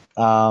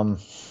I'm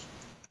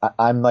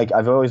like,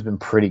 I've always been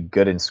pretty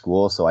good in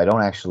school, so I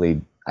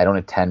don't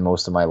attend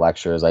most of my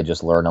lectures. I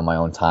just learn on my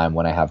own time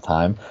when I have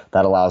time.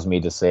 That allows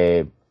me to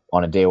say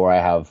on a day where I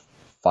have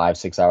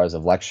 5-6 hours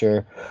of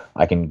lecture,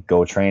 I can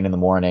go train in the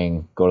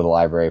morning, go to the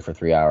library for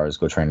 3 hours,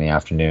 go train in the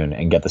afternoon,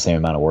 and get the same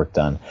amount of work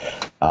done.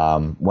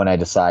 When I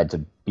decide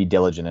to be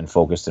diligent and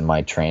focused in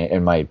my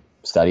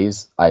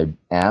studies, I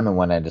am, and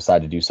when I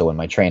decide to do so in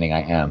my training,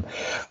 I am.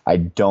 I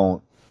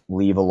don't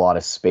leave a lot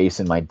of space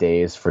in my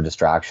days for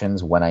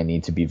distractions. When I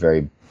need to be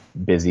very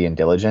busy and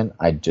diligent,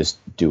 I just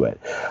do it.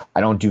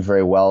 I don't do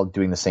very well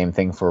doing the same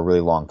thing for a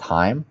really long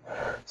time.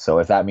 So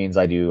if that means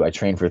I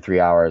train for 3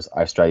 hours,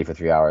 I study for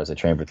 3 hours, I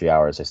train for 3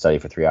 hours, I study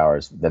for 3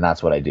 hours, then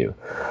that's what I do.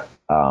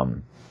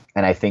 And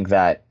I think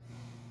that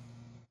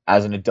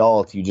as an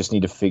adult, you just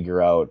need to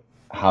figure out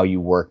how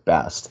you work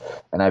best.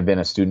 And I've been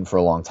a student for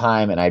a long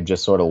time, and I've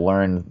just sort of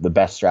learned the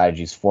best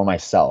strategies for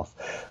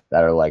myself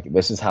that are like,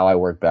 this is how I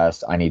work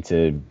best. I need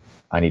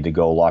to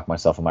go lock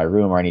myself in my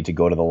room, or I need to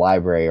go to the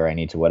library, or I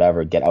need to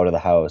whatever, get out of the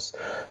house.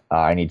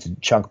 I need to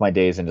chunk my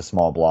days into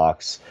small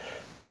blocks.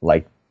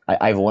 Like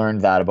I've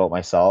learned that about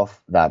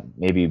myself, that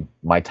maybe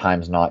my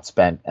time's not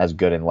spent as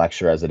good in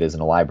lecture as it is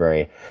in a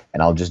library,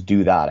 and I'll just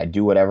do that. I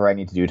do whatever I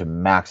need to do to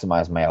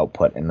maximize my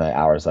output in the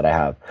hours that I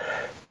have.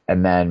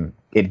 And then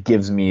it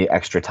gives me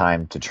extra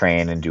time to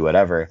train and do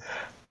whatever.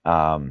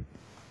 And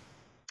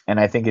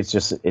I think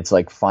it's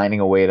like finding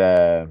a way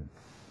to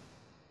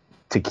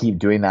keep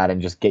doing that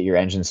and just get your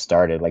engine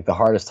started. Like the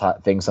hardest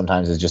thing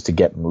sometimes is just to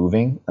get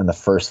moving and the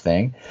first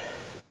thing.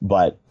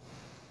 But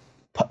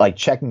like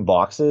checking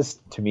boxes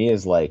to me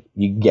is like,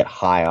 you can get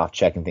high off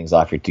checking things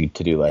off your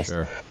to-do list.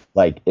 Sure.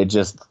 Like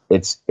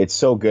it's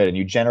so good, and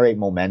you generate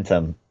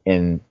momentum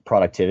in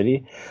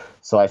productivity.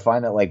 So I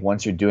find that like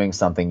once you're doing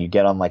something, you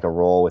get on like a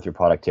roll with your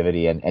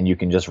productivity, and you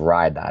can just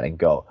ride that and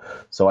go.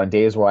 So on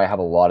days where I have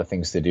a lot of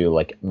things to do,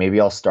 like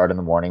maybe I'll start in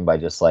the morning by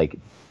just like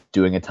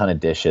doing a ton of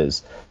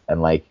dishes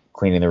and like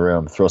cleaning the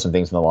room, throw some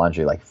things in the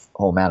laundry. Like,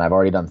 oh man, I've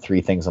already done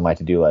 3 things on my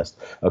to-do list.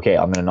 Okay,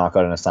 I'm going to knock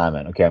out an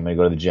assignment. Okay, I'm going to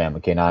go to the gym.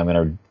 Okay, now I'm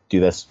going to do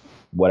this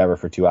whatever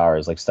for 2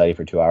 hours, like study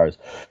for 2 hours.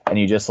 And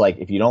you just like,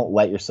 if you don't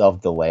let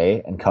yourself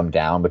delay and come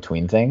down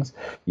between things,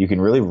 you can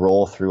really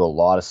roll through a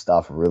lot of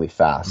stuff really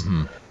fast.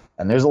 Mm-hmm.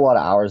 And there's a lot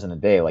of hours in a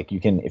day. Like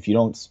you can, if you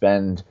don't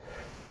spend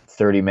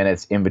 30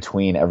 minutes in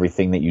between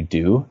everything that you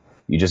do,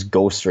 you just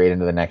go straight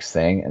into the next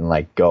thing and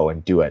like go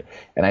and do it.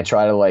 And I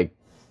try to like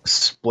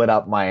split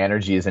up my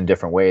energies in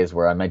different ways,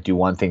 where I might do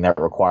one thing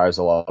that requires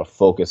a lot of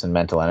focus and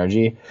mental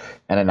energy,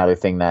 and another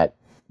thing that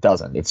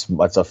doesn't. It's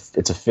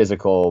a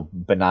physical,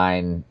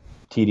 benign,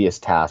 tedious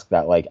task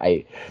that like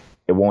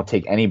it won't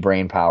take any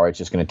brain power. It's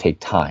just going to take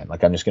time.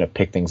 Like I'm just going to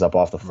pick things up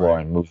off the floor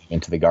and move them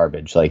into the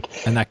garbage. Like,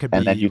 and that could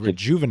be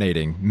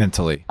rejuvenating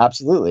mentally.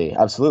 Absolutely.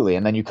 Absolutely.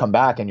 And then you come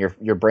back and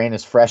your brain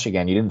is fresh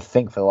again. You didn't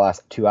think for the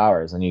last 2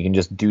 hours, and you can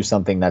just do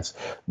something that's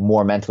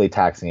more mentally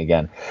taxing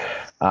again.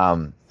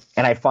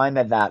 And I find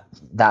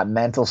that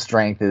mental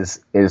strength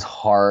is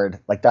hard.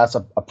 Like that's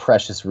a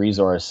precious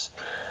resource,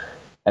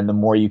 and the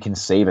more you can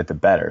save it, the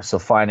better. So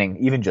finding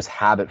even just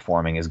habit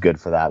forming is good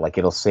for that. Like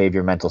it'll save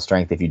your mental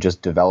strength if you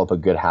just develop a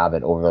good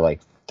habit over like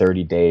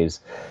 30 days,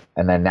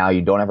 and then now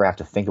you don't ever have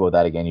to think about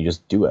that again. You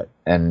just do it,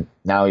 and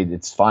now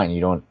it's fine.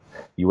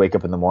 You wake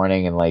up in the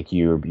morning and like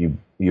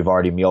you've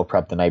already meal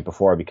prepped the night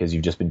before because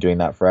you've just been doing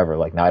that forever.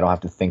 Like now I don't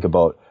have to think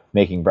about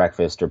making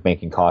breakfast or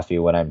making coffee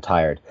when I'm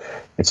tired.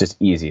 It's just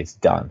easy. It's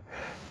done.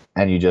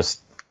 And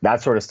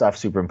that sort of stuff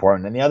super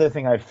important. And the other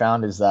thing I've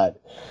found is that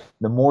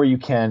the more you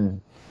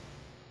can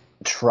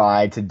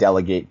try to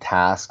delegate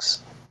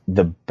tasks,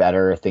 the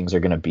better things are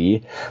going to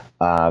be.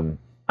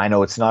 I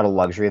know it's not a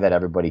luxury that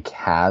everybody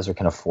has or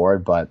can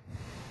afford, but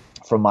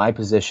from my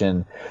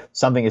position,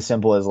 something as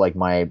simple as like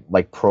my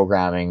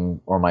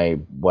programming or my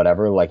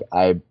whatever, like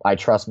I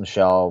trust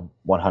Michelle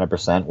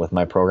 100% with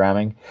my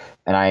programming,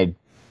 and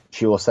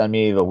she will send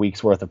me the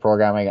week's worth of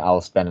programming. I'll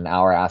spend an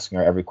hour asking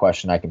her every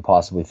question I can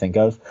possibly think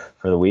of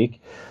for the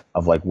week,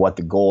 of like what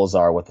the goals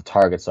are, what the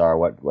targets are,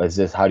 what is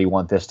this, how do you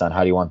want this done,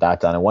 how do you want that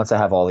done. And once I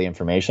have all the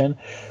information,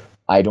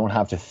 I don't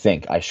have to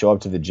think. I show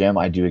up to the gym,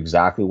 I do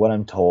exactly what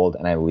I'm told,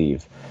 and I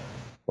leave.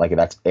 Like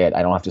that's it.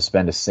 I don't have to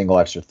spend a single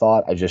extra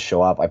thought. I just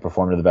show up, I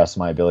perform to the best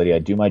of my ability, I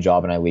do my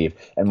job, and I leave.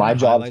 And my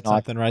job is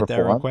not something right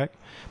there real quick.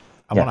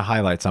 I want to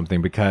highlight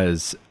something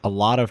because a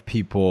lot of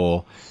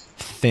people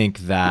think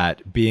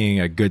that being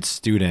a good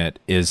student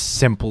is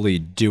simply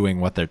doing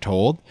what they're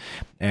told.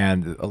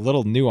 And a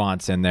little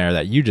nuance in there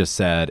that you just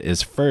said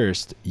is,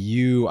 first,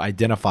 you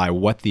identify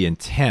what the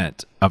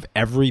intent of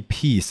every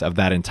piece of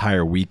that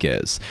entire week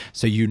is.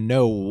 So you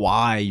know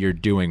why you're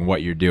doing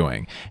what you're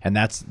doing. And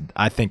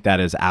I think that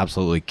is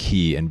absolutely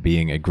key in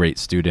being a great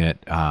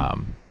student, a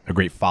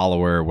great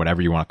follower,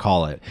 whatever you want to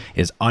call it,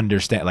 is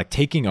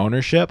taking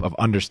ownership of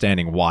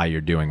understanding why you're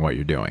doing what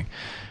you're doing,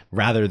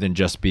 rather than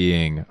just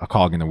being a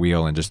cog in the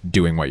wheel and just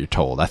doing what you're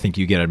told. I think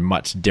you get a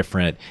much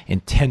different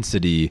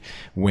intensity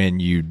when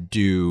you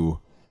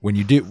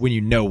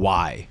know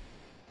why.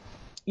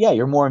 Yeah,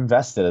 you're more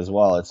invested as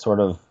well.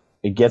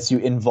 It gets you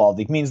involved.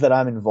 It means that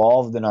I'm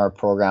involved in our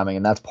programming,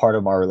 and that's part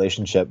of our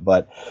relationship,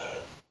 but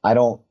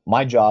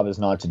my job is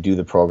not to do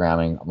the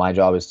programming. My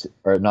job is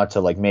not to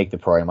like make the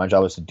program. My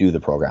job is to do the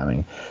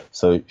programming.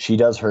 So she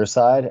does her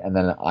side, and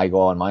then I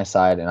go on my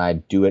side and I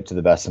do it to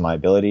the best of my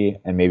ability,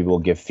 and maybe we'll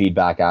give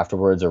feedback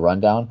afterwards or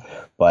rundown,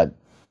 but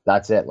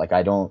that's it. Like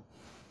I don't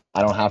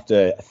have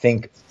to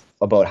think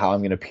about how I'm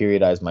going to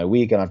periodize my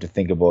week. I don't have to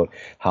think about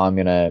how I'm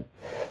going to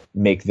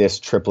make this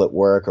triplet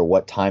work or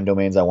what time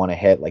domains I want to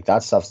hit. Like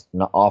that stuff's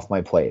not off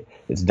my plate.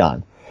 It's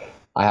done.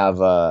 I have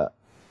a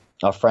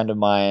friend of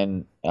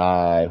mine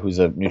who's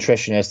a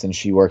nutritionist, and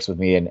she works with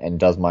me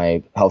and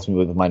helps me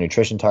with my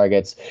nutrition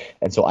targets.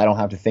 And so I don't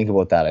have to think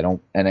about that.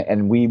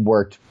 And we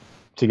worked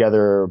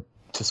together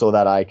so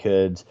that I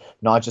could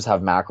not just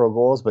have macro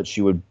goals, but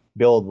she would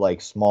build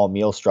like small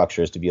meal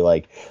structures to be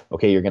like,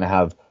 okay, you're going to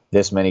have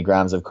this many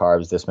grams of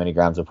carbs, this many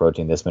grams of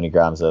protein, this many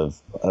grams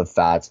of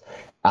fats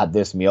at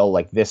this meal.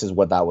 Like this is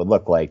what that would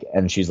look like.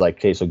 And she's like,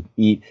 okay, so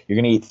you're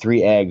going to eat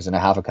 3 eggs and a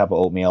half a cup of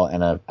oatmeal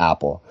and an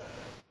apple.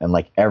 And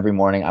like every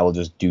morning I will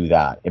just do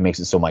that. It makes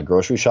it so my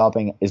grocery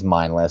shopping is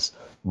mindless.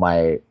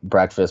 My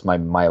breakfast, my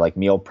like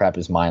meal prep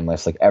is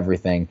mindless. Like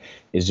everything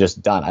is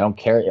just done. I don't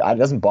care. It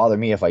doesn't bother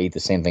me if I eat the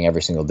same thing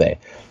every single day.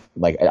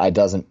 Like it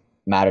doesn't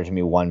matter to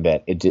me one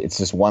bit. It's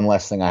just one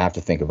less thing I have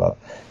to think about,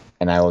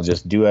 and I will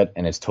just do it,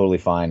 and it's totally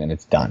fine, and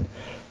it's done.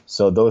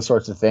 So those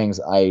sorts of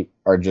things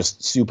are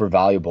just super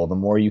valuable. The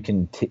more you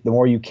can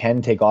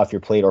take off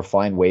your plate or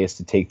find ways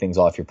to take things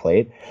off your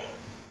plate,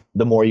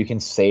 the more you can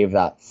save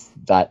that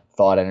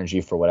thought energy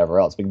for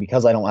whatever else.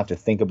 Because I don't have to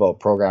think about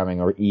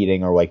programming or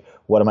eating or like,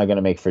 what am I going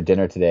to make for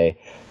dinner today?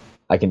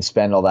 I can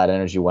spend all that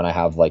energy when I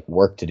have like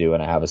work to do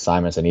and I have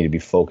assignments. I need to be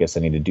focused. I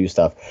need to do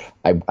stuff.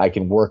 I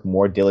can work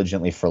more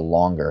diligently for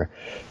longer.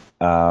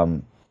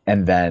 And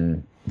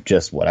then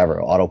just whatever,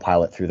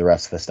 autopilot through the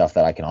rest of the stuff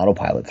that I can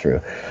autopilot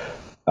through.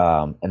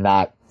 And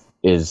that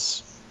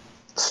is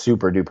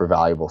super duper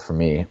valuable for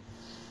me.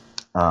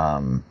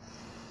 When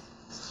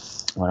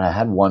I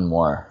had one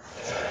more,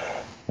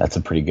 that's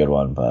a pretty good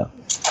one, but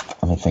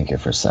let me think here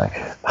for a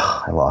sec.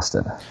 I lost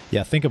it.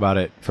 Yeah, think about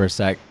it for a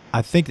sec.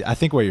 I think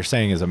what you're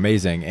saying is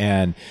amazing.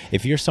 And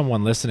if you're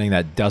someone listening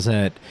that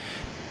doesn't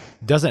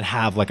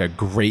have like a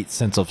great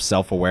sense of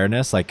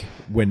self-awareness, like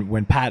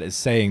when Pat is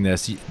saying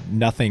this,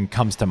 nothing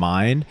comes to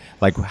mind,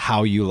 like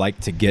how you like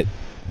to get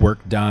work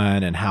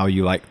done and how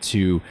you like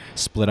to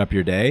split up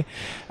your day.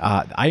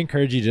 I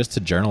encourage you just to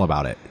journal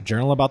about it.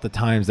 Journal about the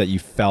times that you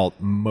felt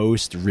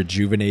most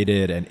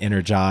rejuvenated and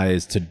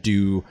energized to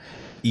do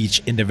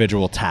each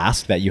individual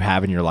task that you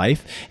have in your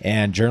life,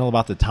 and journal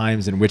about the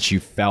times in which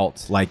you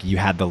felt like you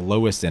had the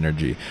lowest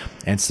energy,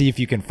 and see if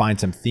you can find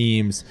some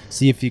themes,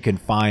 see if you can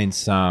find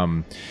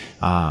some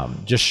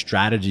just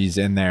strategies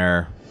in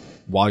there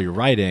while you're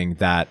writing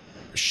that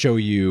show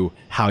you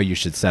how you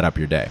should set up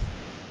your day.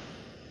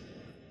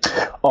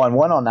 Oh, and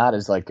one on that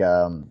is like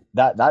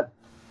that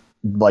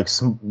like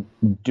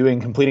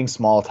completing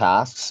small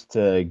tasks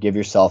to give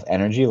yourself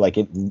energy. Like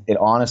it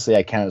honestly,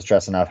 I can't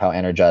stress enough how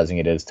energizing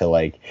it is to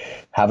like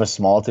have a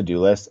small to-do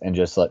list and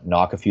just like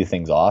knock a few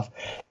things off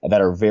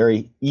that are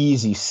very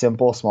easy,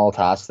 simple, small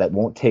tasks that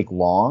won't take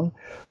long,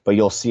 but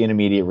you'll see an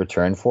immediate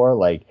return for.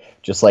 Like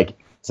just like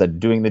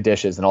doing the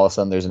dishes, and all of a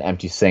sudden there's an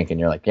empty sink and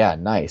you're like, yeah,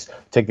 nice.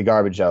 Take the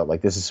garbage out.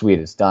 Like, this is sweet.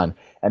 It's done.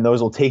 And those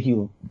will take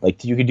you,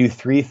 like, you could do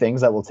 3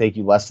 things that will take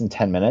you less than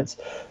 10 minutes.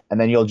 And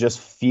then you'll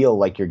just feel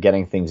like you're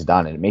getting things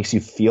done. And it makes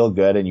you feel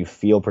good and you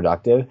feel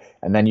productive.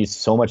 And then it's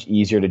so much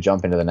easier to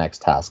jump into the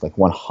next task, like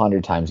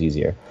 100 times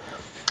easier.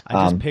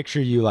 I just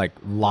picture you like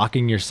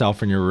locking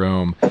yourself in your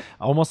room,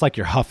 almost like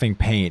you're huffing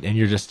paint and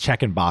you're just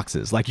checking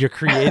boxes. Like you're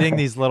creating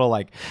these little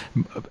like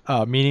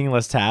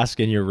meaningless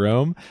tasks in your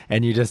room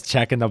and you just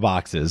checking the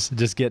boxes,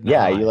 just getting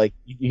you like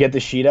you get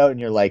the sheet out and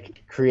you're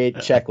like, create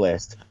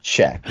checklist,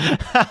 check.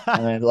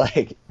 And then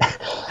like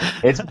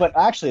but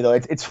actually though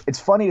it's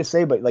funny to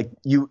say, but like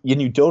you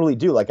totally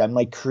do. Like I'm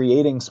like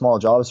creating small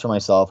jobs for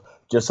myself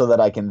just so that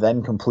I can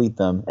then complete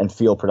them and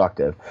feel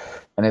productive.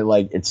 And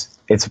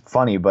it's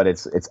funny, but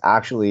it's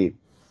actually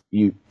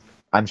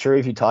I'm sure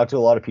if you talk to a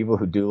lot of people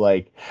who do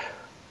like,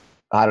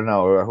 I don't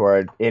know, or who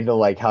are into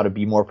like how to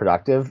be more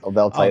productive,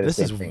 they'll tell you the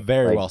same thing. This is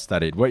very well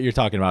studied. What you're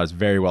talking about is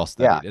very well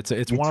studied. Yeah,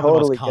 it's one of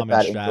the most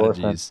common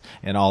strategies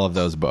in all of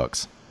those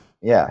books.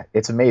 Yeah,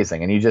 it's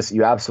amazing. And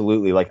you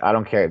absolutely, like, I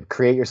don't care.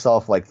 Create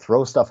yourself, like,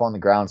 throw stuff on the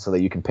ground so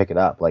that you can pick it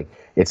up. Like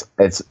it's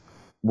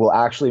will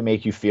actually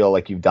make you feel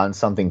like you've done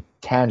something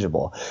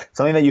tangible,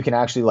 something that you can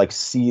actually like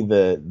see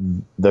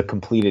the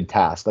completed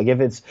task. Like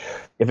if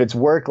it's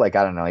work, like,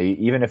 I don't know,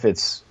 even if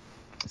it's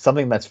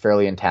something that's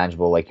fairly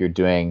intangible, like you're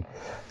doing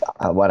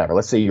whatever.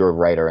 Let's say you're a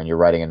writer and you're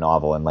writing a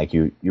novel and like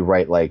you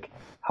write like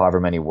however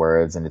many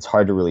words and it's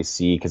hard to really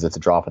see because it's a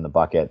drop in the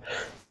bucket.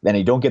 Then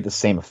you don't get the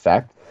same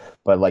effect.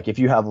 But like if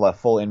you have a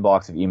full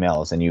inbox of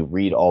emails and you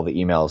read all the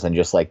emails and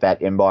just like that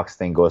inbox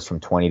thing goes from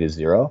 20 to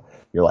 0,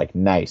 you're like,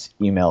 nice,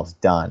 email's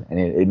done. And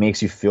it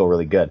makes you feel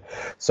really good.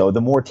 So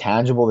the more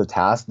tangible the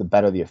task, the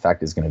better the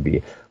effect is going to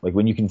be. Like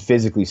when you can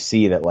physically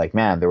see that, like,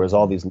 man, there was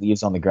all these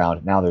leaves on the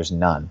ground, now there's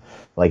none.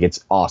 Like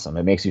it's awesome.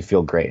 It makes you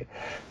feel great.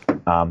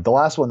 The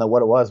last one, that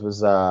what it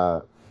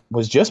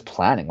was just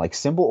planning. Like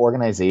simple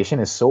organization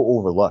is so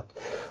overlooked.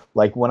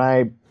 Like when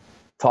I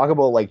talk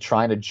about like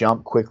trying to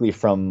jump quickly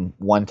from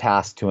one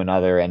task to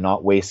another and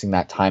not wasting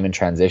that time in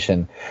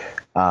transition,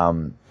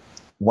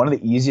 one of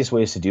the easiest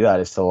ways to do that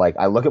is to like,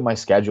 I look at my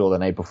schedule the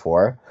night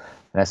before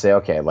and I say,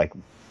 okay, like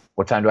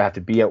what time do I have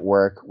to be at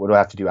work? What do I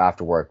have to do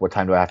after work? What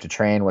time do I have to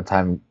train?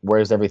 Where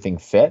does everything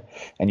fit?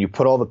 And you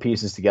put all the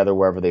pieces together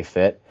wherever they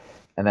fit.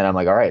 And then I'm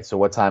like, all right, so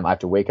what time? I have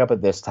to wake up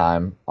at this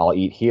time. I'll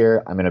eat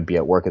here. I'm going to be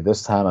at work at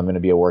this time. I'm going to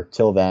be at work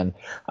till then.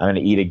 I'm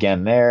going to eat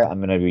again there. I'm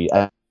going to be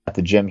at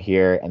the gym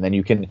here. And then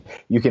you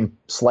can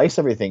slice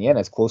everything in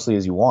as closely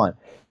as you want.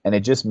 And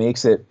it just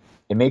makes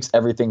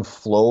everything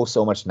flow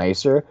so much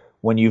nicer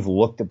when you've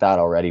looked at that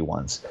already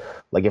once.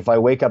 Like if I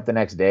wake up the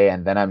next day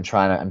and then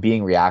I'm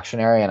being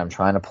reactionary and I'm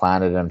trying to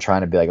plan it and I'm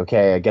trying to be like,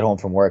 okay, I get home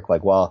from work,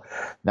 like, well,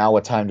 now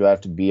what time do I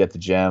have to be at the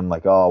gym?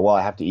 Like, oh, well,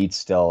 I have to eat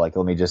still. Like,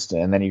 let me just,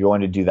 and then you're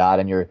going to do that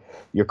and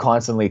you're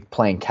constantly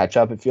playing catch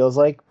up, it feels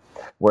like.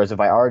 Whereas if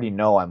I already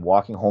know I'm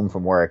walking home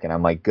from work and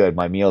I'm like, good,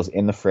 my meal's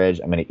in the fridge,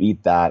 I'm going to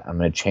eat that, I'm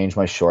going to change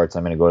my shorts,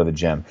 I'm going to go to the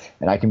gym,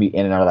 and I can be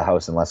in and out of the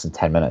house in less than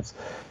 10 minutes.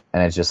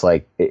 And it's just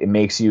like, it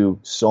makes you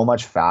so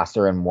much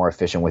faster and more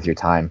efficient with your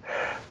time.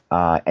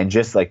 And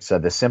just like, so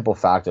the simple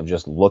fact of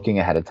just looking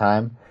ahead of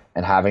time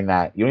and having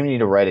that, you don't even need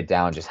to write it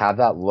down, just have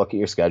that look at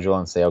your schedule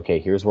and say, okay,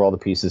 here's where all the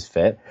pieces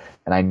fit.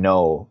 And I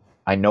know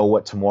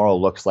what tomorrow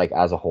looks like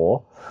as a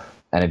whole.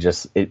 And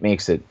it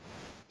makes it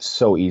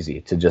so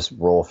easy to just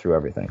roll through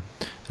everything.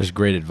 There's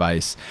great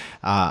advice.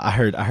 I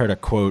heard a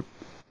quote,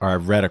 or I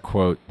read a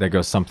quote that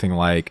goes something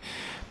like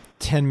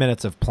 10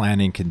 minutes of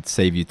planning can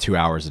save you 2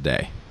 hours a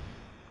day.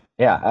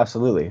 Yeah,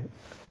 absolutely.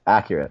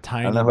 Accurate.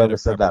 Tiny I don't know bit whoever of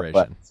said that,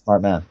 but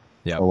smart man.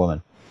 Yeah. Or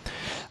woman.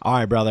 All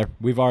right, brother.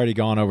 We've already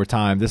gone over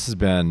time. This has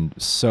been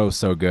so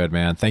good,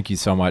 man. Thank you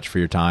so much for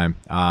your time.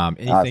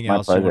 Anything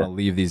else you want to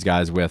leave these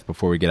guys with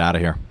before we get out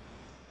of here?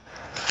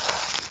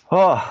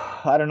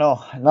 Oh, I don't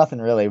know. Nothing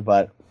really,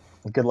 but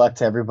good luck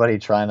to everybody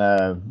trying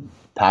to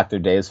pack their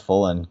days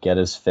full and get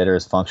as fit or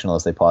as functional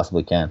as they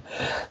possibly can.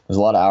 There's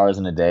a lot of hours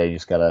in a day. You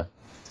just got to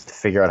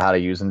figure out how to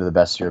use them to the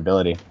best of your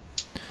ability.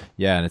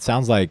 Yeah, and it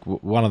sounds like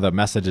one of the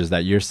messages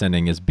that you're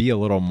sending is be a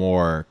little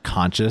more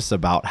conscious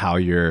about how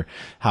you're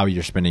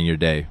spending your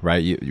day,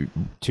 right?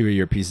 Two of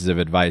your pieces of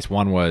advice.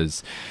 One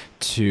was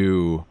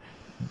to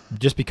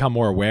just become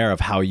more aware of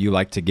how you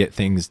like to get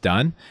things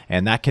done,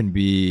 and that can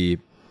be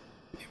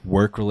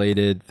work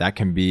related, that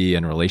can be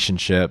in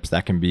relationships,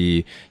 that can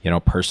be,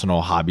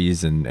 personal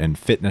hobbies and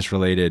fitness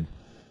related,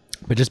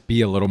 but just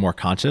be a little more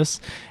conscious.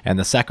 And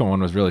the second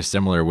one was really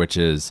similar, which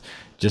is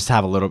just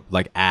have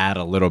add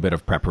a little bit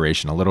of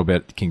preparation. A little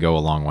bit can go a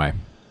long way.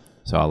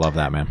 So I love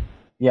that, man.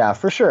 Yeah,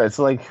 for sure. It's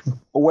like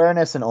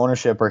awareness and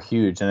ownership are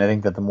huge. And I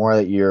think that the more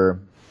that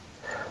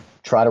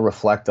try to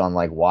reflect on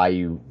like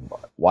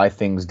why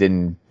things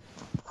didn't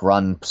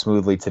run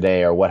smoothly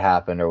today, or what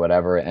happened or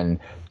whatever, and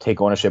take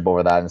ownership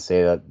over that and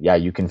say that, yeah,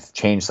 you can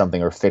change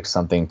something or fix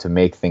something to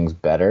make things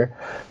better.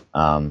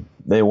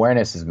 The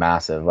awareness is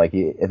massive. Like,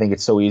 I think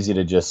it's so easy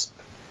to just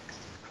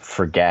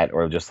forget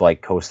or just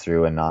like coast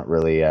through and not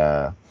really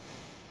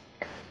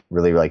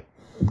like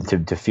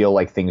to feel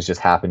like things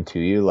just happen to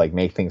you. Like,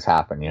 make things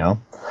happen, you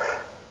know?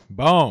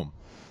 Boom.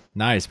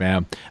 Nice,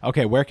 man.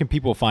 Okay, where can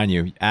people find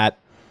you? At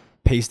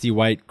Pasty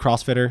White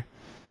CrossFitter?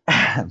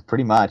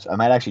 Pretty much. I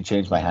might actually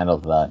change my handle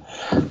to that.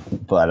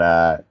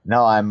 But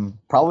no, I'm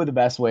probably the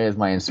best way is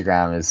my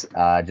Instagram is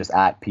just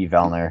at P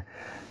Vellner.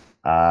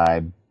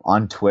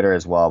 On Twitter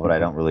as well, but I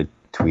don't really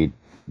tweet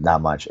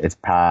that much. It's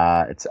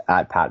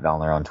at Pat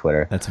Vellner on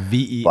Twitter. That's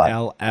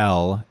VELLNER.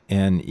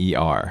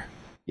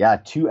 Yeah,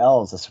 2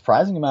 L's. A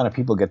surprising amount of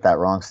people get that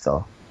wrong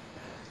still.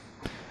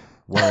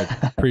 Word.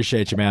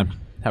 Appreciate you, man.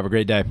 Have a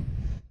great day.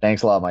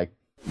 Thanks a lot, Mike.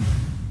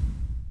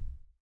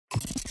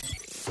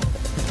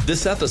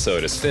 This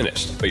episode is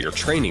finished, but your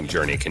training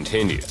journey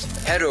continues.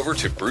 Head over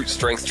to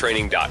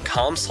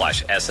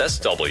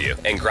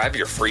brutestrengthtraining.com/SSW and grab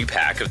your free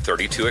pack of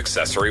 32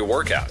 accessory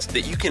workouts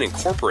that you can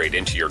incorporate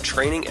into your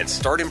training and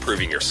start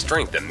improving your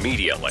strength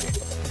immediately.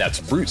 That's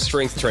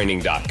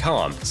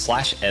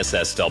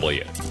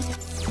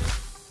brutestrengthtraining.com/SSW.